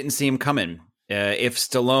 You didn't see him coming. If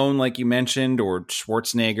Stallone, like you mentioned, or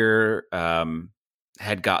Schwarzenegger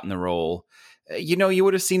had gotten the role, you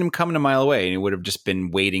would have seen him coming a mile away, and you would have just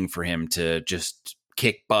been waiting for him to just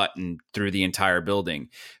kick butt and through the entire building.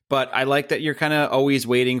 But I like that you're kind of always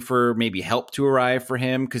waiting for maybe help to arrive for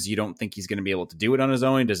him because you don't think he's going to be able to do it on his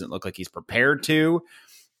own. He doesn't look like he's prepared to.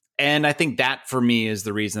 And I think that for me is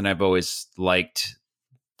the reason I've always liked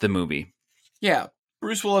the movie. Yeah.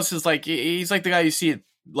 Bruce Willis is he's like the guy you see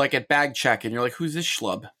at bag check and you're like, who's this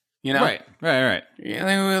schlub? Right. Yeah,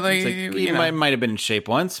 He might have been in shape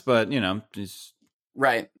once, but just...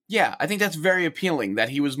 Right. Yeah, I think that's very appealing that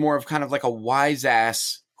he was more of kind of like a wise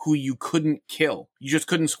ass who you couldn't kill. You just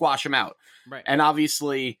couldn't squash him out. Right. And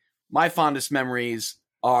obviously, my fondest memories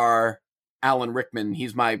are Alan Rickman.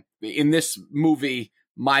 He's in this movie,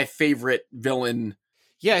 my favorite villain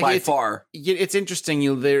by far. It's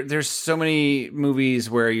interesting. There's so many movies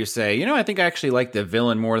where you say, I think I actually like the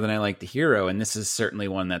villain more than I like the hero. And this is certainly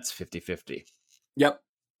one that's 50-50. Yep,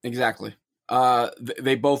 exactly.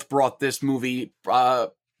 They both brought this movie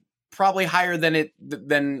probably higher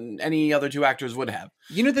than any other two actors would have.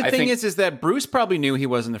 You know, the thing is that Bruce probably knew he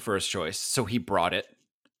wasn't the first choice, so he brought it.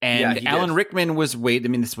 And Alan Rickman was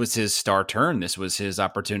this was his star turn. This was his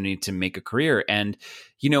opportunity to make a career. And,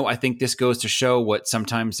 you know, I think this goes to show what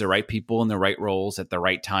sometimes the right people in the right roles at the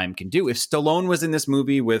right time can do. If Stallone was in this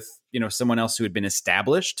movie with, you know, someone else who had been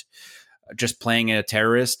established, just playing a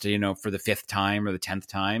terrorist, you know, for the 5th time or the 10th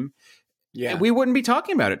time, we wouldn't be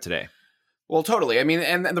talking about it today. Well, totally. I mean,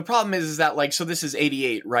 and the problem is that, like, so this is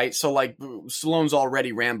 88, right? So, like, Stallone's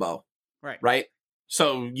already Rambo. Right?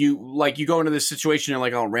 So you go into this situation, you're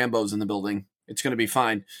like, oh, Rambo's in the building. It's going to be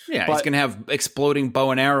fine. Yeah, he's going to have exploding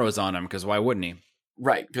bow and arrows on him, because why wouldn't he?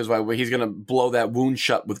 Right, because he's going to blow that wound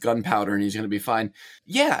shut with gunpowder and he's going to be fine.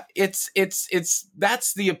 Yeah, it's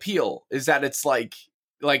that's the appeal, is that it's like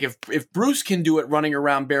if Bruce can do it running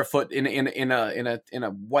around barefoot in a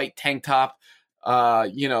white tank top,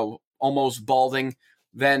 you know, almost balding,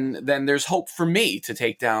 then there's hope for me to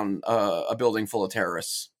take down a building full of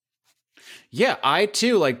terrorists. Yeah, I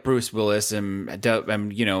too, like Bruce Willis, am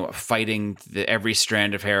you know, fighting every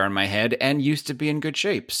strand of hair on my head and used to be in good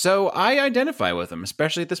shape. So I identify with him,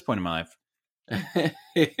 especially at this point in my life.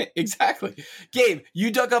 Exactly. Gabe,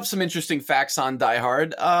 you dug up some interesting facts on Die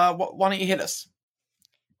Hard. Why don't you hit us?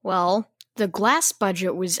 Well, the glass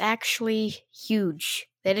budget was actually huge.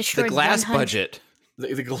 They destroyed the glass budget.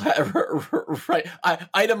 The glass, right?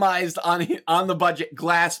 Itemized on the budget,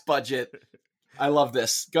 glass budget. I love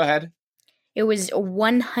this. Go ahead. It was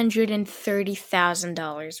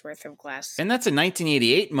 $130,000 worth of glass. And that's in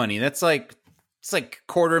 1988 money. It's like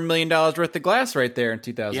 $250,000 worth of glass right there in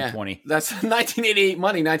 2020. Yeah, that's 1988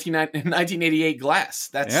 money, 1988 glass.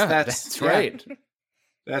 That's right.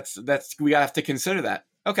 That's we have to consider that.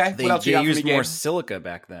 Okay. They used more silica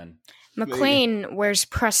back then. McClane wears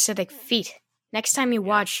prosthetic feet. Next time you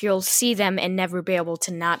watch, you'll see them and never be able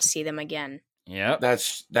to not see them again. Yep.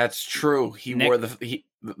 That's true. He wore the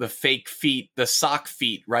fake feet, the sock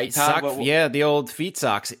feet, right, Todd? Yeah, the old feet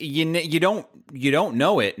socks. You don't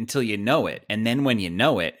know it until you know it, and then when you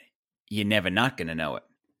know it, you're never not going to know it.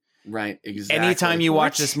 Right, exactly. Anytime you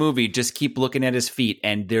watch this movie, just keep looking at his feet,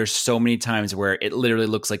 and there's so many times where it literally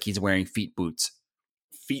looks like he's wearing feet boots.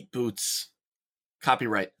 Feet boots.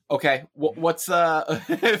 Copyright. Okay, what's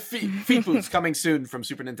feet boots coming soon from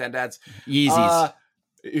Super Nintendo Dads? Yeezys.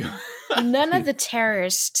 None of the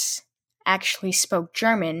terrorists actually spoke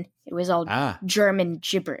German. It was all German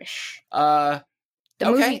gibberish. Okay.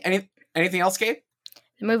 Anything else, Gabe?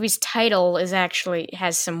 The movie's title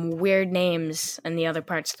has some weird names in the other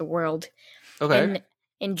parts of the world. Okay.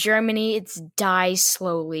 In Germany, it's Die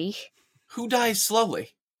Slowly. Who dies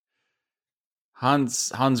slowly?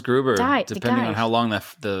 Hans Gruber, depending on how long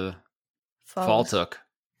the fall took.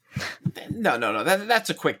 No.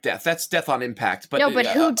 That's a quick death. That's death on impact. But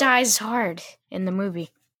who dies hard in the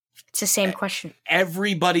movie? It's the same question.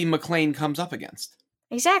 Everybody McClane comes up against.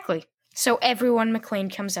 Exactly. So everyone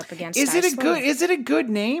McClane comes up against. Is it a good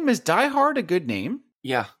name? Is Die Hard a good name?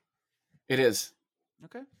 Yeah, it is.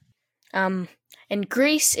 Okay. In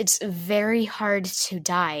Greece, it's very hard to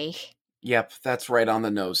die. Yep, that's right on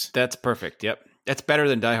the nose. That's perfect. Yep, that's better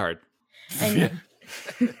than Die Hard. And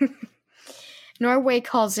Norway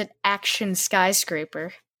calls it Action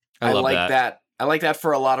Skyscraper. I like that. I like that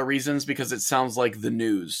for a lot of reasons, because it sounds like the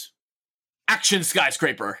news. Action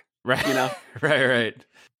Skyscraper. Right. You know? Right.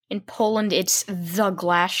 In Poland, it's The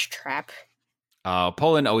Glass Trap.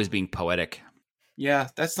 Poland always being poetic. Yeah,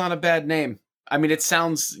 that's not a bad name. I mean, it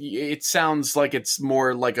sounds like it's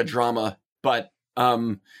more like a drama, but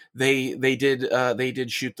they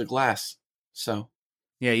did shoot the glass. So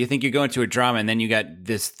yeah, you think you're going to a drama, and then you got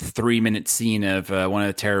this 3-minute scene of one of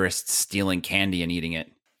the terrorists stealing candy and eating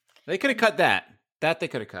it. They could have cut that. That they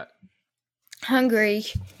could have cut. Hungary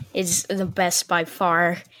is the best by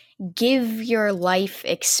far. Give your life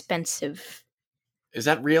expensive. Is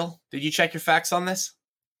that real? Did you check your facts on this?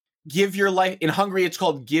 Give your life in Hungary. It's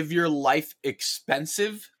called Give Your Life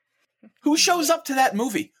Expensive. Who shows up to that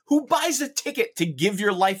movie? Who buys a ticket to Give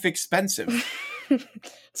Your Life Expensive?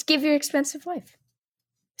 It's Give Your Expensive Life.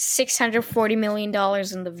 $640 million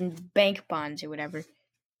in the bank bonds or whatever.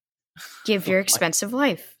 Give your expensive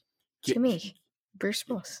life to me, Bruce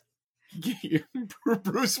Willis.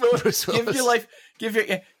 Bruce Willis. Give your life.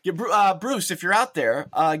 Bruce, if you're out there,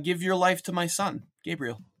 give your life to my son,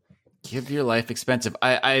 Gabriel. Give your life expensive.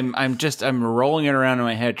 I'm rolling it around in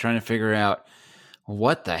my head trying to figure out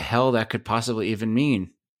what the hell that could possibly even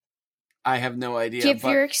mean. I have no idea. Give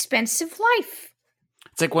your expensive life.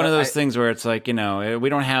 It's like one of those things where it's like, you know, we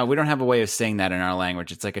don't have a way of saying that in our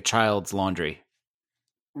language. It's like a child's laundry.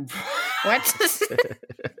 What?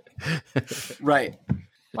 Right.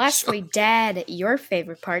 Lastly, Dad, your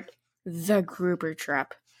favorite part, the Gruber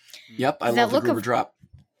drop. Yep, I love the Gruber drop.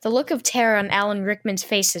 The look of terror on Alan Rickman's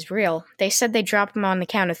face is real. They said they dropped him on the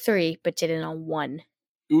count of 3, but did it on 1.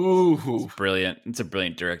 Ooh. Brilliant. It's a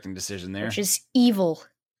brilliant directing decision there. Which is evil.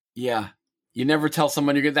 Yeah. You never tell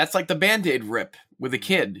someone you're good. That's like the Band-Aid rip with a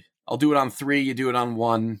kid. I'll do it on 3, you do it on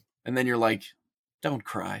 1, and then you're like, don't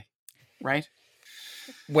cry. Right?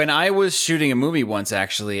 When I was shooting a movie once,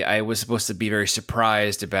 actually, I was supposed to be very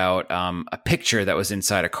surprised about a picture that was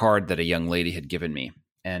inside a card that a young lady had given me.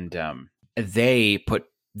 And they put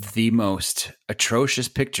the most atrocious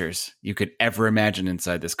pictures you could ever imagine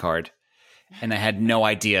inside this card. And I had no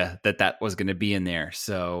idea that was going to be in there.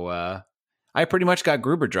 So I pretty much got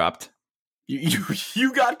Gruber dropped.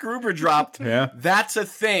 You got Gruber dropped. Yeah. That's a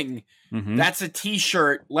thing. Mm-hmm. That's a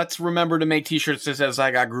t-shirt. Let's remember to make t-shirts that says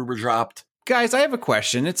I got Gruber dropped. Guys, I have a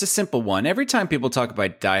question. It's a simple one. Every time people talk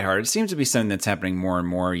about Die Hard, it seems to be something that's happening more and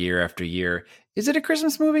more year after year. Is it a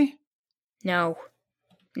Christmas movie? No.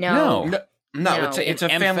 No. It's a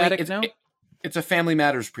family. It's a Family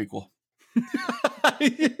Matters prequel.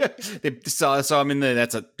 They saw him in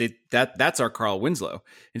the that's our Carl Winslow. And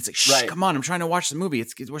it's like, shh, come on, I'm trying to watch the movie.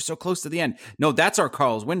 We're so close to the end. No, that's our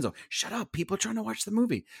Carl Winslow. Shut up, people are trying to watch the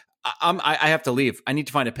movie. I have to leave. I need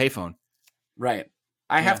to find a payphone. Right.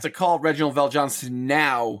 I have to call Reginald Vell Johnson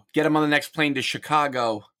now. Get him on the next plane to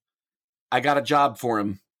Chicago. I got a job for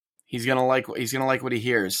him. He's gonna like what he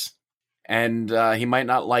hears, and he might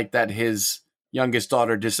not like that his youngest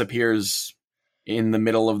daughter disappears in the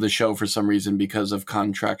middle of the show for some reason because of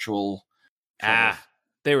contractual troubles.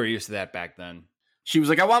 They were used to that back then. She was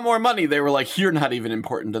like, I want more money. They were like, you're not even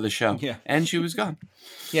important to the show. Yeah. And she was gone.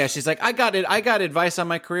 Yeah, she's like, I got advice on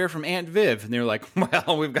my career from Aunt Viv. And they were like,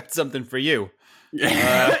 well, we've got something for you.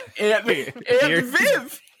 Aunt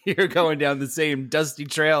Viv! You're going down the same dusty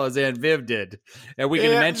trail as Aunt Viv did. Are we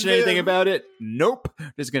going to mention anything about it? Nope.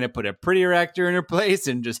 Just going to put a prettier actor in her place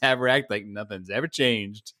and just have her act like nothing's ever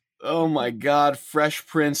changed. Oh my God, Fresh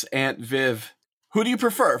Prince Aunt Viv. Who do you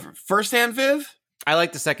prefer? First Aunt Viv? I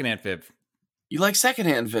like the second Aunt Viv. You like second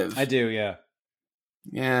Aunt Viv? I do, yeah.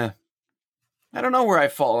 Yeah. I don't know where I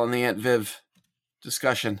fall on the Aunt Viv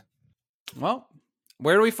discussion. Well,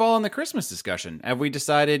 where do we fall on the Christmas discussion? Have we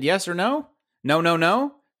decided yes or no?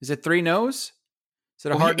 No. Is it 3 no's? Is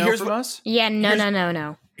it a hard no from us? Yeah,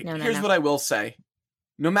 no. Here's what I will say.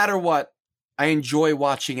 No matter what, I enjoy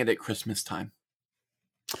watching it at Christmas time.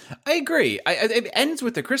 I agree. It ends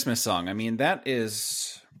with the Christmas song. I mean,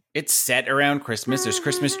 it's set around Christmas. There's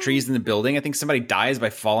Christmas trees in the building. I think somebody dies by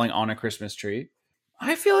falling on a Christmas tree.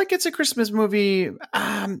 I feel like it's a Christmas movie.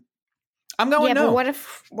 I'm going no. But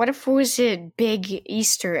what if it was a big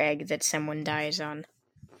Easter egg that someone dies on?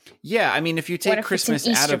 Yeah, I mean, if you take Christmas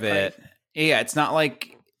out of it, it's not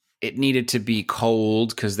like it needed to be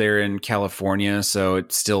cold because they're in California, so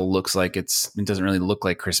it still looks like it doesn't really look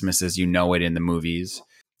like Christmas as you know it in the movies.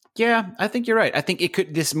 Yeah, I think you're right. I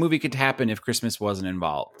think this movie could happen if Christmas wasn't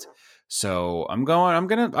involved. So I'm going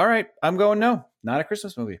no, not a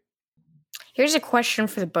Christmas movie. Here's a question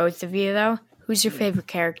for the both of you, though. Who's your favorite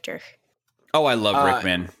character? Oh, I love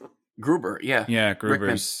Rickman. Gruber, yeah. Yeah,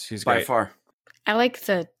 Gruber's, he's great. By far. I like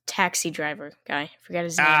the taxi driver guy. Forget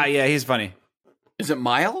his name. Yeah, he's funny. Is it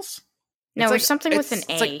Miles? No, it's something with an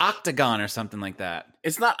A. It's like Octagon or something like that.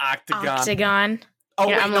 It's not Octagon. Octagon. Oh,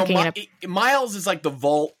 yeah, wait, I'm looking it up. Miles is like the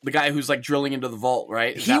vault, the guy who's like drilling into the vault,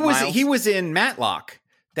 right? He was in Matlock.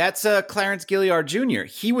 That's Clarence Gilliard Jr.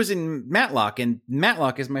 He was in Matlock, and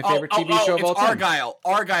Matlock is my favorite TV show of all time.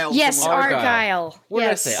 Argyle. Yes, Argyle. What did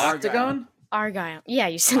I say? Octagon? Argyle. Yeah,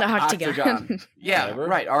 you said Octagon. Yeah, Whatever.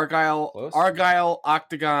 Right. Argyle,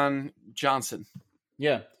 Octagon, Johnson.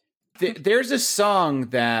 Yeah. There's a song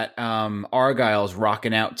that Argyle's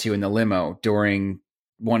rocking out to in the limo during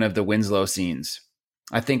one of the Winslow scenes.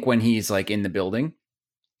 I think when he's like in the building.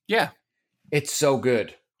 Yeah. It's so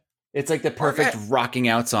good. It's like the perfect rocking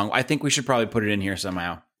out song. I think we should probably put it in here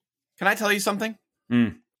somehow. Can I tell you something?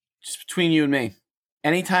 Just between you and me.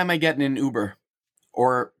 Anytime I get in an Uber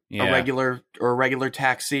or a regular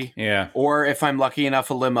taxi, or if I'm lucky enough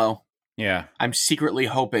a limo, I'm secretly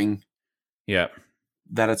hoping that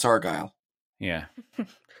it's Argyle. Yeah.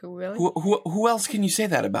 Really? Who else can you say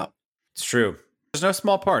that about? It's true. There's no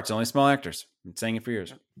small parts, only small actors. I've been saying it for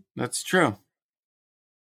years. That's true.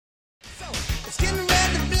 So, it's getting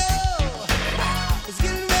ready to blow. It's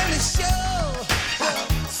getting ready to show.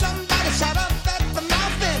 Somebody shout up at the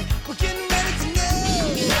mouth and we're getting ready to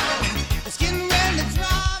know. It's getting ready to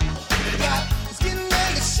drop. It's getting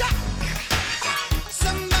ready to shock.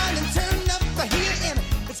 Somebody turn up the heat and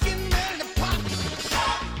it's getting ready to pop.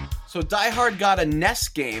 So Die Hard got a NES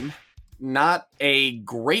game not a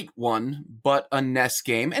great one, but a NES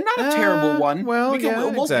game, and not a terrible one. well,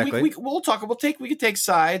 exactly. exactly. We'll talk. We could take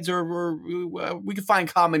sides, or we could find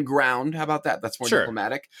common ground. How about that? That's more Sure.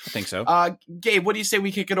 diplomatic. I think so. Gabe, what do you say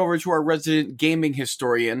we kick it over to our resident gaming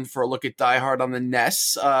historian for a look at Die Hard on the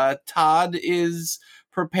NES? Todd is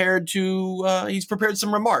prepared to. He's prepared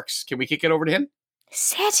some remarks. Can we kick it over to him?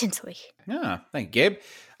 Certainly. Yeah, thank you, Gabe.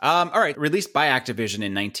 All right, released by Activision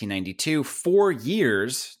in 1992, 4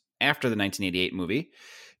 years after the 1988 movie.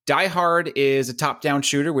 Die Hard is a top-down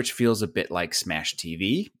shooter, which feels a bit like Smash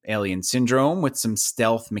TV, Alien Syndrome with some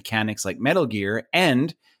stealth mechanics like Metal Gear,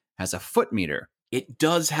 and has a foot meter. It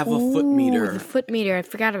does have a foot meter. The foot meter. I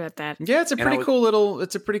forgot about that. Yeah, it's a pretty cool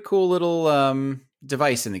little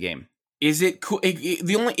device in the game. Is it cool?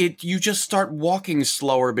 You just start walking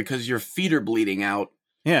slower because your feet are bleeding out.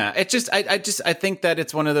 Yeah, I think that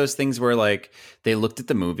it's one of those things where like they looked at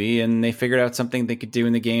the movie and they figured out something they could do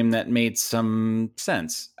in the game that made some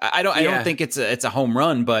sense. I don't think it's a home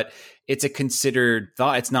run, but it's a considered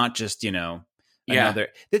thought. It's not just, another.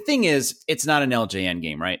 The thing is, it's not an LJN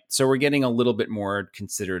game, right? So we're getting a little bit more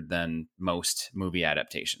considered than most movie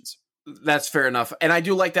adaptations. That's fair enough. And I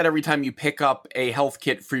do like that every time you pick up a health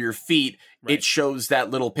kit for your feet, it shows that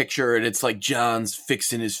little picture and it's like John's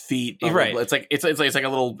fixing his feet. Right. It's like a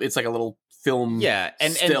little film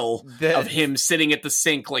still of him sitting at the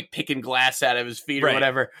sink, like picking glass out of his feet or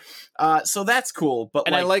whatever. So that's cool.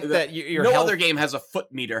 But I like that your no health... other game has a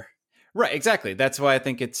foot meter. Right, exactly. That's why I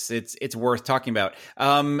think it's worth talking about.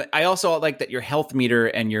 I also like that your health meter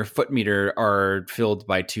and your foot meter are filled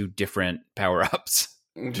by two different power-ups.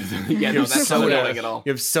 That's so annoying at all.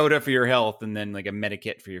 You have soda for your health and then like a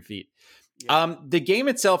medikit for your feet. Yeah. The game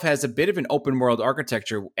itself has a bit of an open world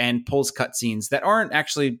architecture and pulls cutscenes that aren't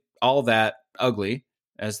actually all that ugly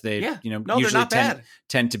as they usually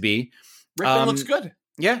tend to be. Rickman looks good.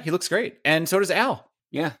 Yeah, he looks great. And so does Al.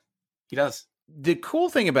 Yeah, he does. The cool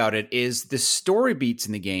thing about it is the story beats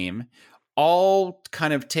in the game all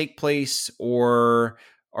kind of take place or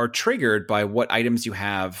are triggered by what items you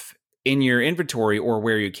have in your inventory or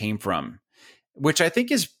where you came from, which I think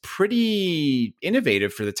is pretty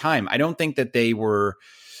innovative for the time. I don't think that they were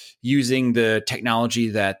using the technology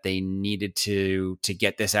that they needed to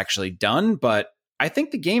get this actually done, but I think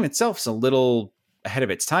the game itself is a little ahead of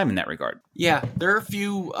its time in that regard. Yeah, there are a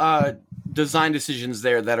few design decisions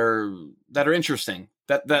there that are interesting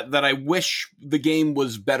that I wish the game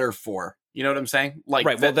was better for. You know what I'm saying? Like,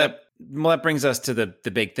 right. That brings us to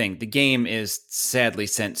the big thing. The game is sadly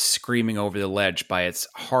sent screaming over the ledge by its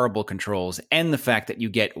horrible controls and the fact that you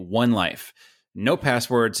get one life. No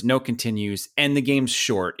passwords, no continues, and the game's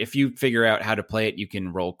short. If you figure out how to play it, you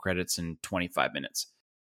can roll credits in 25 minutes.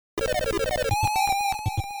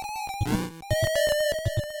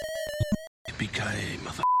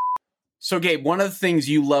 So, Gabe, one of the things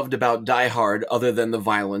you loved about Die Hard, other than the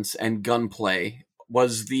violence and gunplay,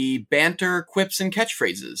 was the banter, quips, and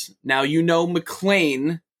catchphrases. Now,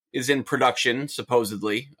 McClane is in production,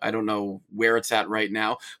 supposedly. I don't know where it's at right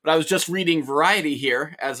now, but I was just reading Variety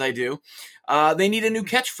here, as I do. They need a new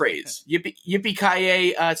catchphrase.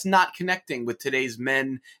 Yippee-ki-yay, it's not connecting with today's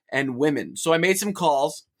men and women. So I made some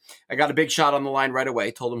calls. I got a big shot on the line right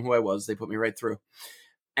away, told them who I was. They put me right through.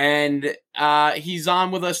 And he's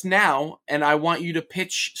on with us now, and I want you to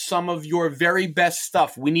pitch some of your very best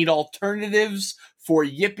stuff. We need alternatives for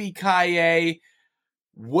Yippee-ki-yay.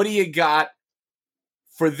 What do you got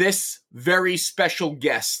for this very special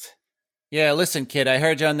guest? Yeah, listen, kid, I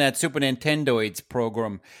heard you on that Super Nintendoids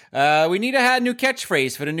program. We need a new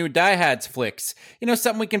catchphrase for the new Diehards flicks.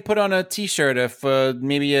 Something we can put on a t-shirt of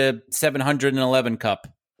maybe a 711 cup.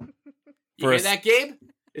 You hear that, Gabe?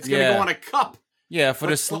 It's going to go on a cup. Yeah, for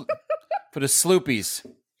the Sloopies.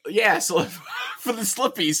 Yeah, so for the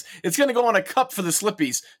Slippies. It's going to go on a cup for the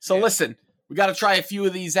Slippies. So listen, we got to try a few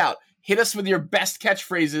of these out. Hit us with your best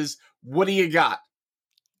catchphrases. What do you got?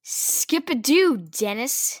 Skip-a-doo,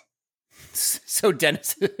 Dennis. So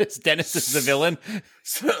Dennis is the villain?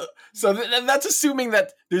 So that's assuming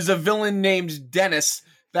that there's a villain named Dennis.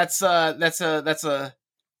 That's a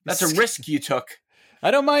risk you took.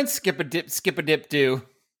 I don't mind skip-a-dip-do.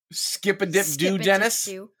 Skip-a-dip-do, Dennis?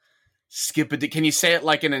 Skip-a-dip. Can you say it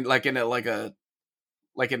like I got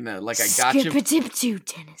you? Skip-a-dip-do,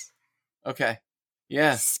 Dennis. Okay.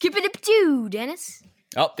 Yeah. Skip-a-dip-do, Dennis.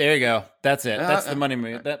 Oh, there you go. That's it. That's the money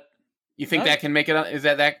move. You think that can make it? Is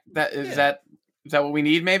that what we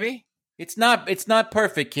need? Maybe it's not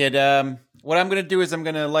perfect, kid. What I'm gonna do is I'm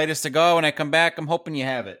gonna light a cigar. When I come back, I'm hoping you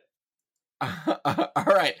have it.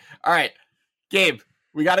 All right, Gabe.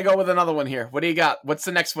 We got to go with another one here. What do you got? What's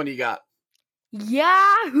the next one you got?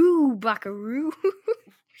 Yahoo, buckaroo.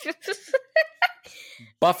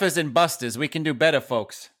 Buffers and busters. We can do better,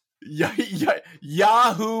 folks.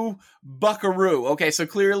 Yahoo Buckaroo. Okay, so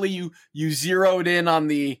clearly you zeroed in on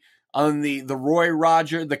the Roy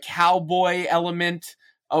Roger, the cowboy element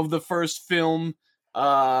of the first film.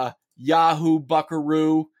 Yahoo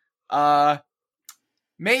Buckaroo.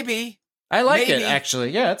 Maybe. I like it,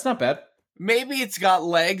 actually. Yeah, it's not bad. Maybe it's got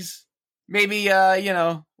legs. Maybe,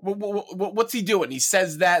 what's he doing? He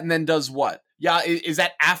says that and then does what? Yeah, is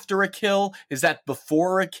that after a kill? Is that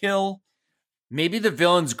before a kill? Maybe the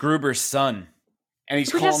villain's Gruber's son. And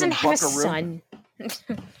he's Who calling him doesn't have a Buckaroo. son?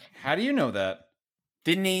 How do you know that?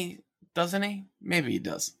 Didn't he? Doesn't he? Maybe he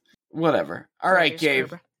does. Whatever. All right,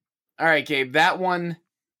 Gabe. All right, Gabe. That one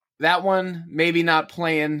maybe not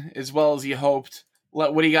playing as well as you hoped.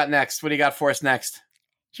 What do you got next? What do you got for us next?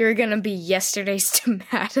 You're gonna be yesterday's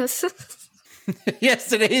tomatoes.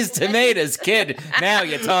 Yesterday's tomatoes, kid. Now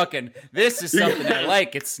you're talking. This is something I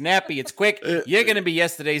like. It's snappy. It's quick. You're going to be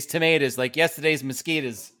yesterday's tomatoes, like yesterday's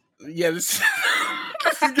mosquitoes. Yeah, this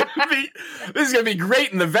is gonna be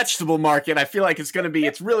great in the vegetable market. I feel like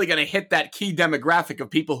it's really gonna hit that key demographic of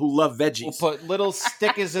people who love veggies. We'll put little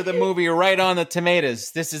stickers of the movie right on the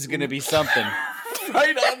tomatoes. This is gonna be something.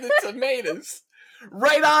 Right on the tomatoes.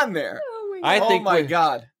 Right on there. Oh my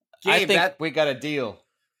God. Gabe, I think we got a deal.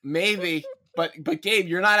 Maybe. But Gabe,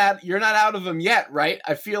 you're not out of them yet, right?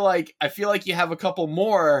 I feel like you have a couple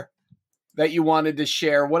more that you wanted to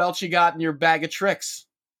share. What else you got in your bag of tricks?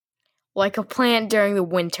 Like a plant during the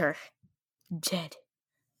winter. Dead.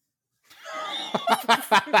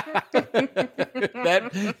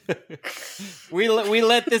 We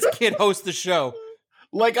let this kid host the show.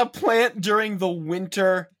 Like a plant during the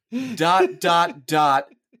winter. ... Dead.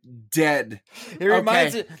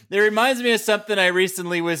 It reminds me of something I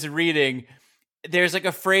recently was reading. There's like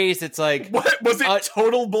a phrase that's like, what was it?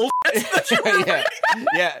 Total bullshit.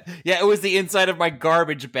 yeah. It was the inside of my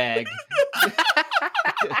garbage bag.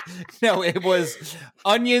 No, it was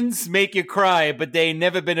onions make you cry, but they ain't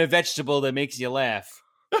never been a vegetable that makes you laugh.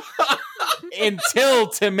 Until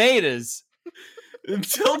tomatoes.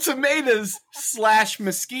 Until tomatoes /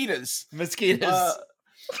 mosquitoes. Mosquitoes.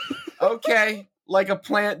 Okay. Like a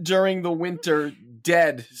plant during the winter,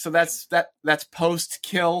 dead. So that's post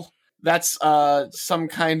kill. That's some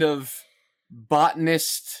kind of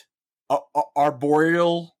botanist,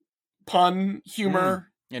 arboreal pun humor.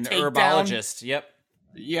 An herbologist. Yep.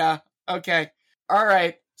 Yeah. Okay. All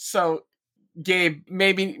right. So, Gabe,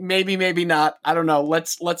 maybe not. I don't know.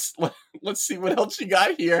 Let's see what else you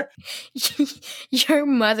got here. Your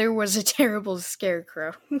mother was a terrible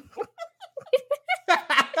scarecrow.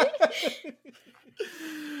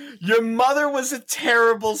 Your mother was a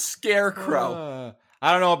terrible scarecrow.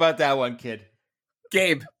 I don't know about that one, kid.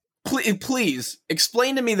 Gabe, please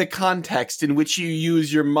explain to me the context in which you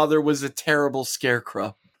use your mother was a terrible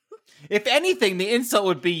scarecrow. If anything, the insult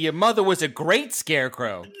would be your mother was a great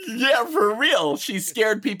scarecrow. Yeah, for real. She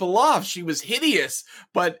scared people off. She was hideous.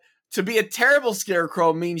 But to be a terrible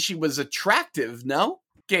scarecrow means she was attractive, no?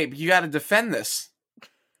 Gabe, you got to defend this.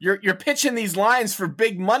 You're pitching these lines for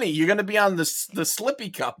big money. You're going to be on the Slippy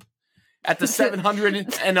Cup at the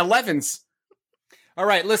 711s. All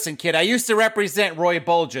right, listen, kid. I used to represent Roy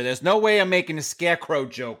Bolger. There's no way I'm making a scarecrow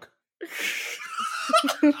joke.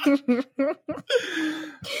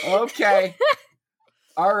 Okay.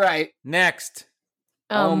 All right. Next.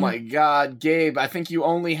 Oh my God, Gabe. I think you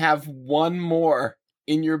only have one more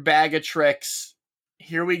in your bag of tricks.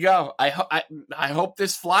 Here we go. I hope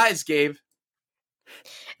this flies, Gabe.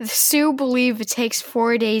 The Sioux believe it takes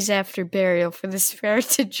 4 days after burial for the spirit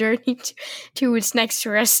to journey to its next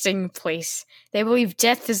resting place. They believe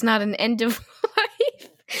death is not an end of life,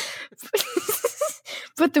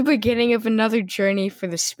 but the beginning of another journey for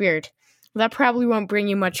the spirit. That probably won't bring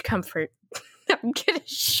you much comfort. I'm gonna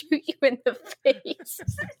shoot you in the face.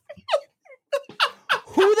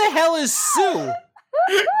 Who the hell is Sue?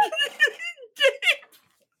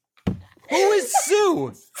 Who is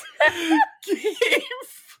Sue? Gabe.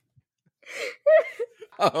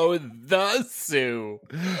 Oh, the Sue.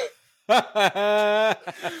 I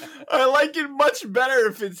like it much better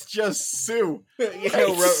if it's just Sue.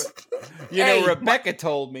 Rebecca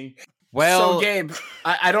told me. Well, so Gabe,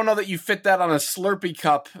 I don't know that you fit that on a Slurpee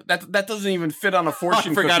cup. That doesn't even fit on a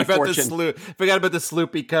fortune cookie fortune. Forgot about the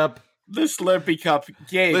Sloopy cup. The Slurpee cup,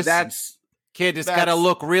 Gabe. Listen, it's got to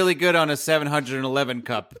look really good on a 711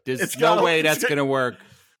 cup. There's no way that's gonna work.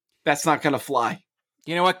 That's not gonna fly.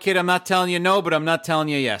 You know what, kid? I'm not telling you no, but I'm not telling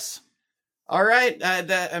you yes. All right,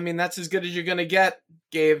 that's as good as you're gonna get,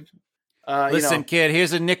 Gabe. Listen, kid,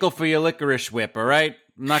 here's a nickel for your licorice whip. All right,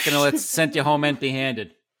 I'm not gonna send you home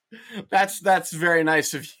empty-handed. That's very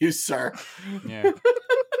nice of you, sir. Yeah.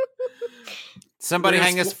 Somebody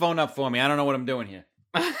hang this phone up for me. I don't know what I'm doing here.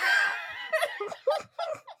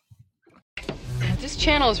 This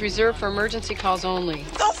channel is reserved for emergency calls only.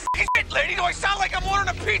 No f***ing shit, lady. Do I sound like I'm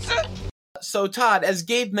ordering a pizza? So, Todd, as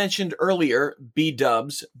Gabe mentioned earlier,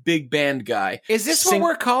 B-Dubs, big band guy. Is this what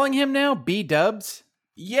we're calling him now? B-Dubs?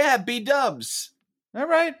 Yeah, B-Dubs. All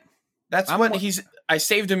right. That's what he's... I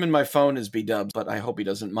saved him in my phone as B-Dubs, but I hope he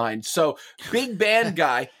doesn't mind. So, big band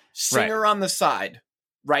guy, singer on the side,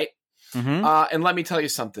 right? Mm-hmm. And let me tell you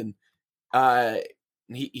something.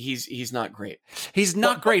 He's not great. He's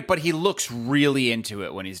not great, but he looks really into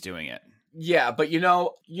it when he's doing it. Yeah, but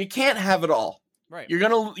you can't have it all. Right. You're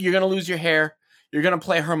gonna lose your hair. You're gonna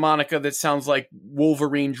play harmonica that sounds like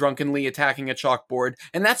Wolverine drunkenly attacking a chalkboard,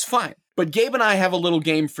 and that's fine. But Gabe and I have a little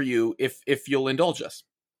game for you if you'll indulge us.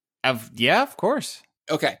 Yeah, of course.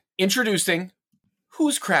 Okay. Introducing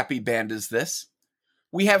whose crappy band is this?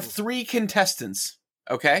 We have 3 contestants.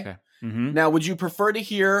 Okay. Mm-hmm. Now, would you prefer to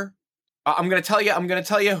hear? I'm gonna tell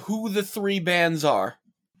you who the 3 bands are.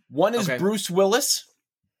 One is Bruce Willis.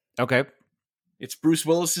 Okay. It's Bruce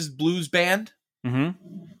Willis's blues band. Mm-hmm.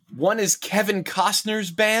 One is Kevin Costner's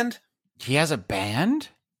band. He has a band?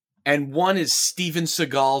 And one is Steven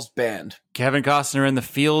Seagal's band. Kevin Costner in the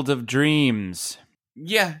Field of Dreams.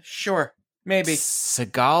 Yeah, sure. Maybe.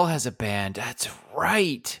 Seagal has a band. That's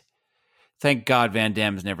right. Thank God Van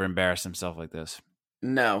Damme's never embarrassed himself like this.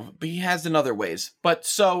 No, but he has in other ways. But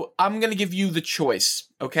so I'm going to give you the choice,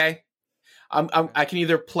 okay? I can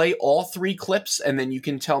either play all 3 clips and then you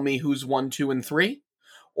can tell me who's 1, 2, and 3,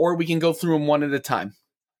 or we can go through them one at a time.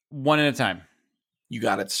 One at a time. You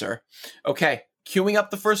got it, sir. Okay, queuing up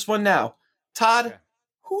the first one now. Todd,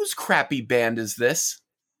 whose crappy band is this?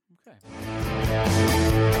 Okay.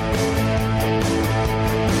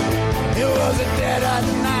 It was a dead of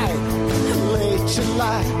night, late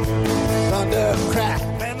July, thunder crack.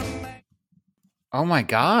 Oh my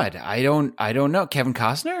God, I don't know. Kevin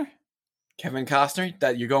Costner? Kevin Costner?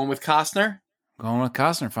 That you're going with Costner? Going with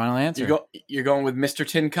Costner. Final answer. You're going with Mr.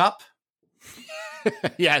 Tin Cup?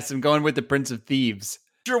 Yes, I'm going with the Prince of Thieves.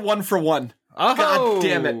 You're 1 for 1. Oh, God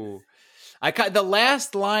damn it! The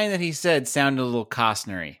last line that he said sounded a little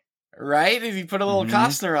Costnery. Right? If you put a little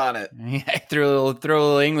Costner on it. Yeah, throw a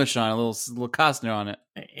little English on it, a little Costner on it.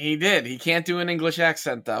 He did. He can't do an English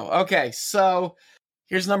accent, though. Okay, so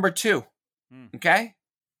here's number 2. Okay?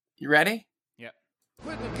 You ready? Yep.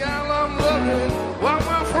 With the gal I'm loving, while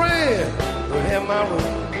my friend would have my room.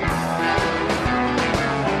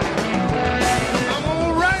 I'm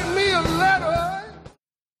gonna write me a letter.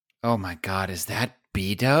 Oh my God, is that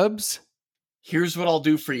B-Dubs? Here's what I'll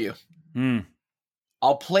do for you.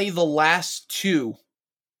 I'll play the last 2.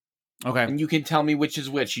 Okay. And you can tell me which is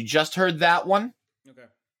which. You just heard that one. Okay.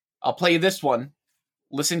 I'll play this one.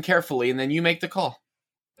 Listen carefully, and then you make the call.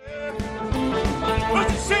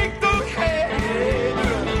 Shake those hands,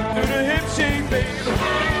 do the hip shake, baby.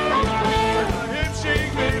 Hip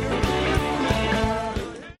shake, baby.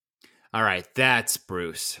 All right, that's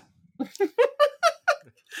Bruce.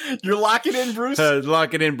 You're locking in, Bruce?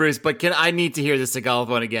 Lock it in, Bruce. But I need to hear the Seagal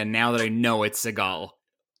one again now that I know it's Seagal.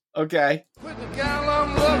 Okay. With the gal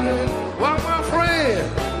I'm loving, while my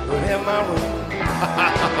friend would have my room.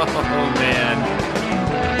 Oh, man.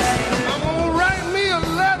 I'm gonna write me a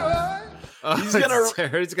letter. Oh, he's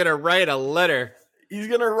gonna write a letter. He's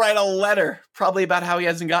gonna write a letter, probably about how he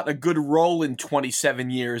hasn't gotten a good role in 27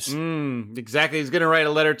 years. Exactly. He's gonna write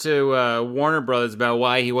a letter to Warner Brothers about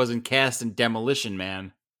why he wasn't cast in Demolition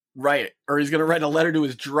Man. Right. Or he's gonna write a letter to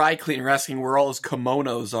his dry cleaner asking where all his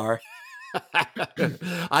kimonos are.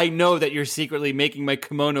 I know that you're secretly making my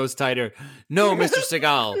kimonos tighter. No, Mr.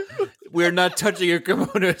 Seagal. We're not touching your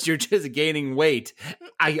kimonos. You're just gaining weight.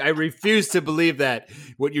 I refuse to believe that.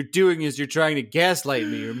 What you're doing is you're trying to gaslight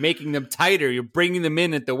me. You're making them tighter. You're bringing them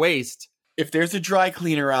in at the waist. If there's a dry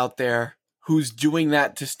cleaner out there who's doing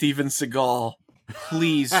that to Steven Seagal,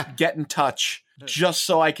 please get in touch just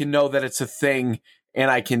so I can know that it's a thing and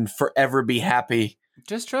I can forever be happy.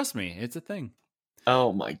 Just trust me. It's a thing.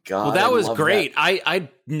 Oh my God. Well, that was great. I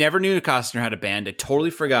never knew Costner had a band. I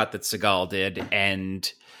totally forgot that Seagal did, and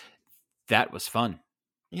that was fun.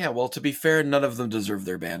 Yeah, well, to be fair, none of them deserve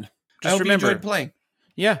their band. Just remember, you enjoyed playing.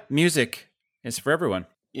 Yeah, music is for everyone.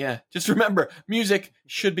 Yeah, just remember, music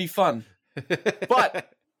should be fun,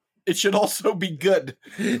 but it should also be good.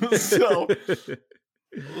 So,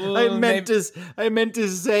 I meant to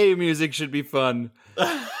say music should be fun.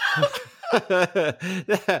 That's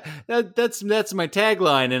my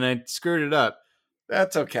tagline, and I screwed it up.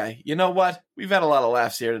 That's okay. You know what? We've had a lot of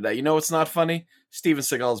laughs here today. You know what's not funny? Steven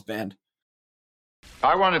Seagal's band.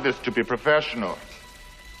 I wanted this to be professional,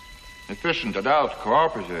 efficient, adult,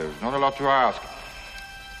 cooperative. Not a lot to ask.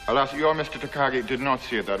 Alas, your Mr. Takagi did not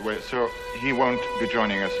see it that way, so he won't be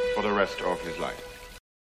joining us for the rest of his life.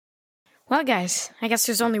 Well, guys, I guess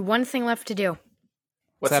there's only one thing left to do.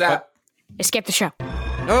 What's that? Escape the show.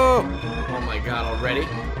 Oh my God, already?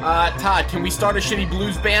 Todd, can we start a shitty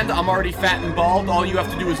blues band? I'm already fat and bald. All you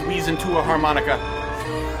have to do is wheeze into a harmonica.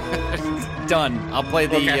 Done. I'll play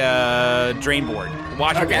the drain board.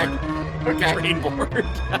 Washboard. Okay. Drain board.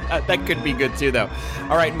 That could be good too, though.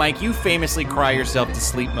 All right, Mike, you famously cry yourself to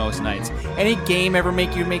sleep most nights. Any game ever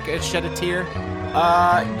make you shed a tear?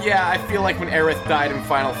 Yeah, I feel like when Aerith died in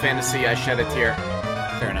Final Fantasy, I shed a tear.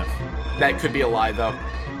 Fair enough. That could be a lie, though.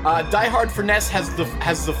 Die Hard for NES has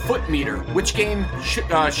the foot meter. Which game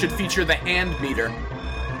should feature the hand meter?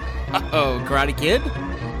 Uh-oh, Karate Kid?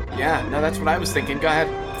 Yeah, no, that's what I was thinking. Go ahead.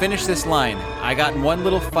 Finish this line. I got in one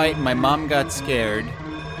little fight and my mom got scared.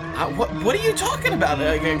 What are you talking about?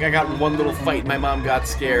 I got in one little fight and my mom got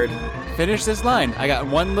scared. Finish this line. I got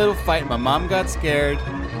in one little fight and my mom got scared.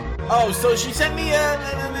 Oh, so she sent me,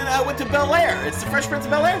 I went to Bel Air. It's the Fresh Prince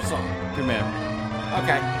of Bel Air song. Good man.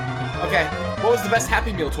 Okay. What was the best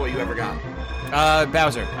Happy Meal toy you ever got?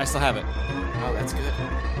 Bowser. I still have it. Oh, that's good.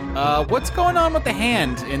 What's going on with the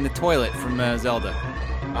hand in the toilet from Zelda?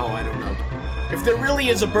 Oh, I don't know. If there really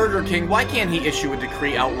is a Burger King, why can't he issue a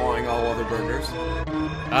decree outlawing all other burgers?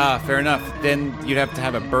 Fair enough. Then you'd have to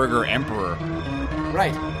have a Burger Emperor.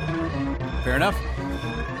 Right. Fair enough.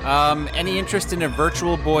 Any interest in a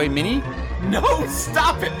Virtual Boy Mini? No,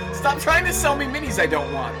 stop it! Stop trying to sell me minis I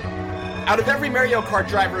don't want. Out of every Mario Kart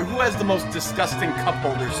driver, who has the most disgusting cup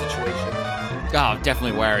holder situation? Oh,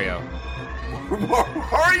 definitely Wario.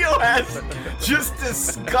 Wario has just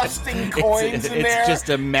disgusting coins in there. It's just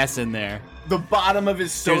a mess in there. The bottom of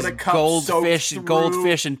his soda There's cup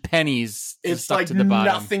goldfish and pennies it's stuck like to the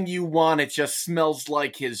bottom. Nothing you want. It just smells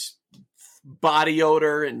like his body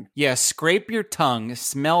odor and yeah. Scrape your tongue,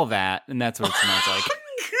 smell that, and that's what it smells like.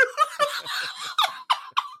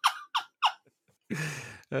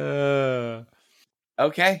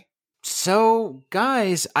 Okay. So,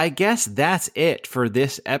 guys, I guess that's it for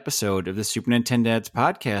this episode of the Super Nintendo Dads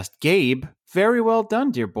podcast. Gabe, very well done,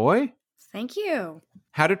 dear boy. Thank you.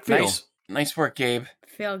 How did it feel? Nice work, Gabe.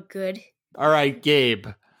 Feel good. All right, Gabe,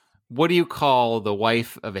 what do you call the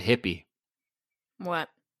wife of a hippie? What?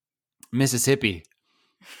 Mississippi.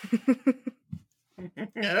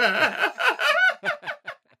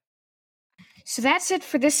 So that's it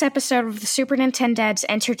for this episode of the Super Nintendo Dads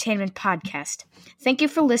Entertainment Podcast. Thank you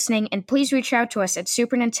for listening, and please reach out to us at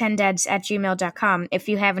supernintendads@gmail.com if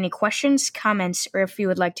you have any questions, comments, or if you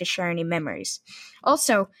would like to share any memories.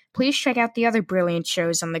 Also, please check out the other brilliant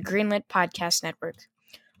shows on the Greenlit Podcast Network.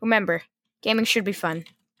 Remember, gaming should be fun.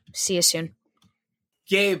 See you soon.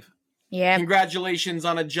 Gabe. Yeah. Congratulations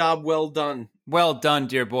on a job well done. Well done,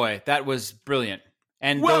 dear boy. That was brilliant.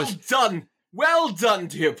 And done. Well done,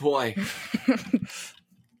 dear boy.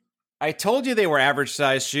 I told you they were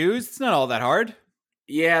average-sized shoes. It's not all that hard.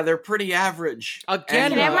 Yeah, they're pretty average.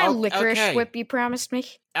 Again, can I have my licorice whip you promised me?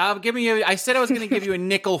 I said I was going to give you a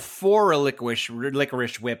nickel for a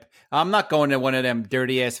licorice whip. I'm not going to one of them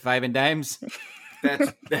dirty-ass 5 and dimes.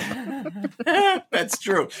 That's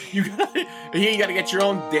trwant you got to get your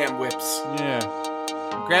own damn whips. Yeah.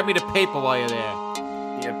 Grab me the paper while you're there.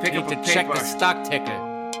 Yeah, pick up a paper. Check the stock ticker.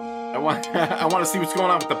 I want to see what's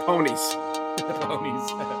going on with the ponies. The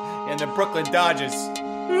ponies. And the Brooklyn Dodgers.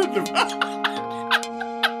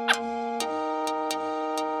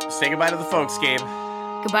 Say goodbye to the folks, Gabe.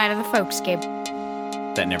 Goodbye to the folks, Gabe.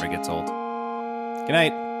 That never gets old. Good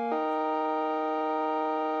night.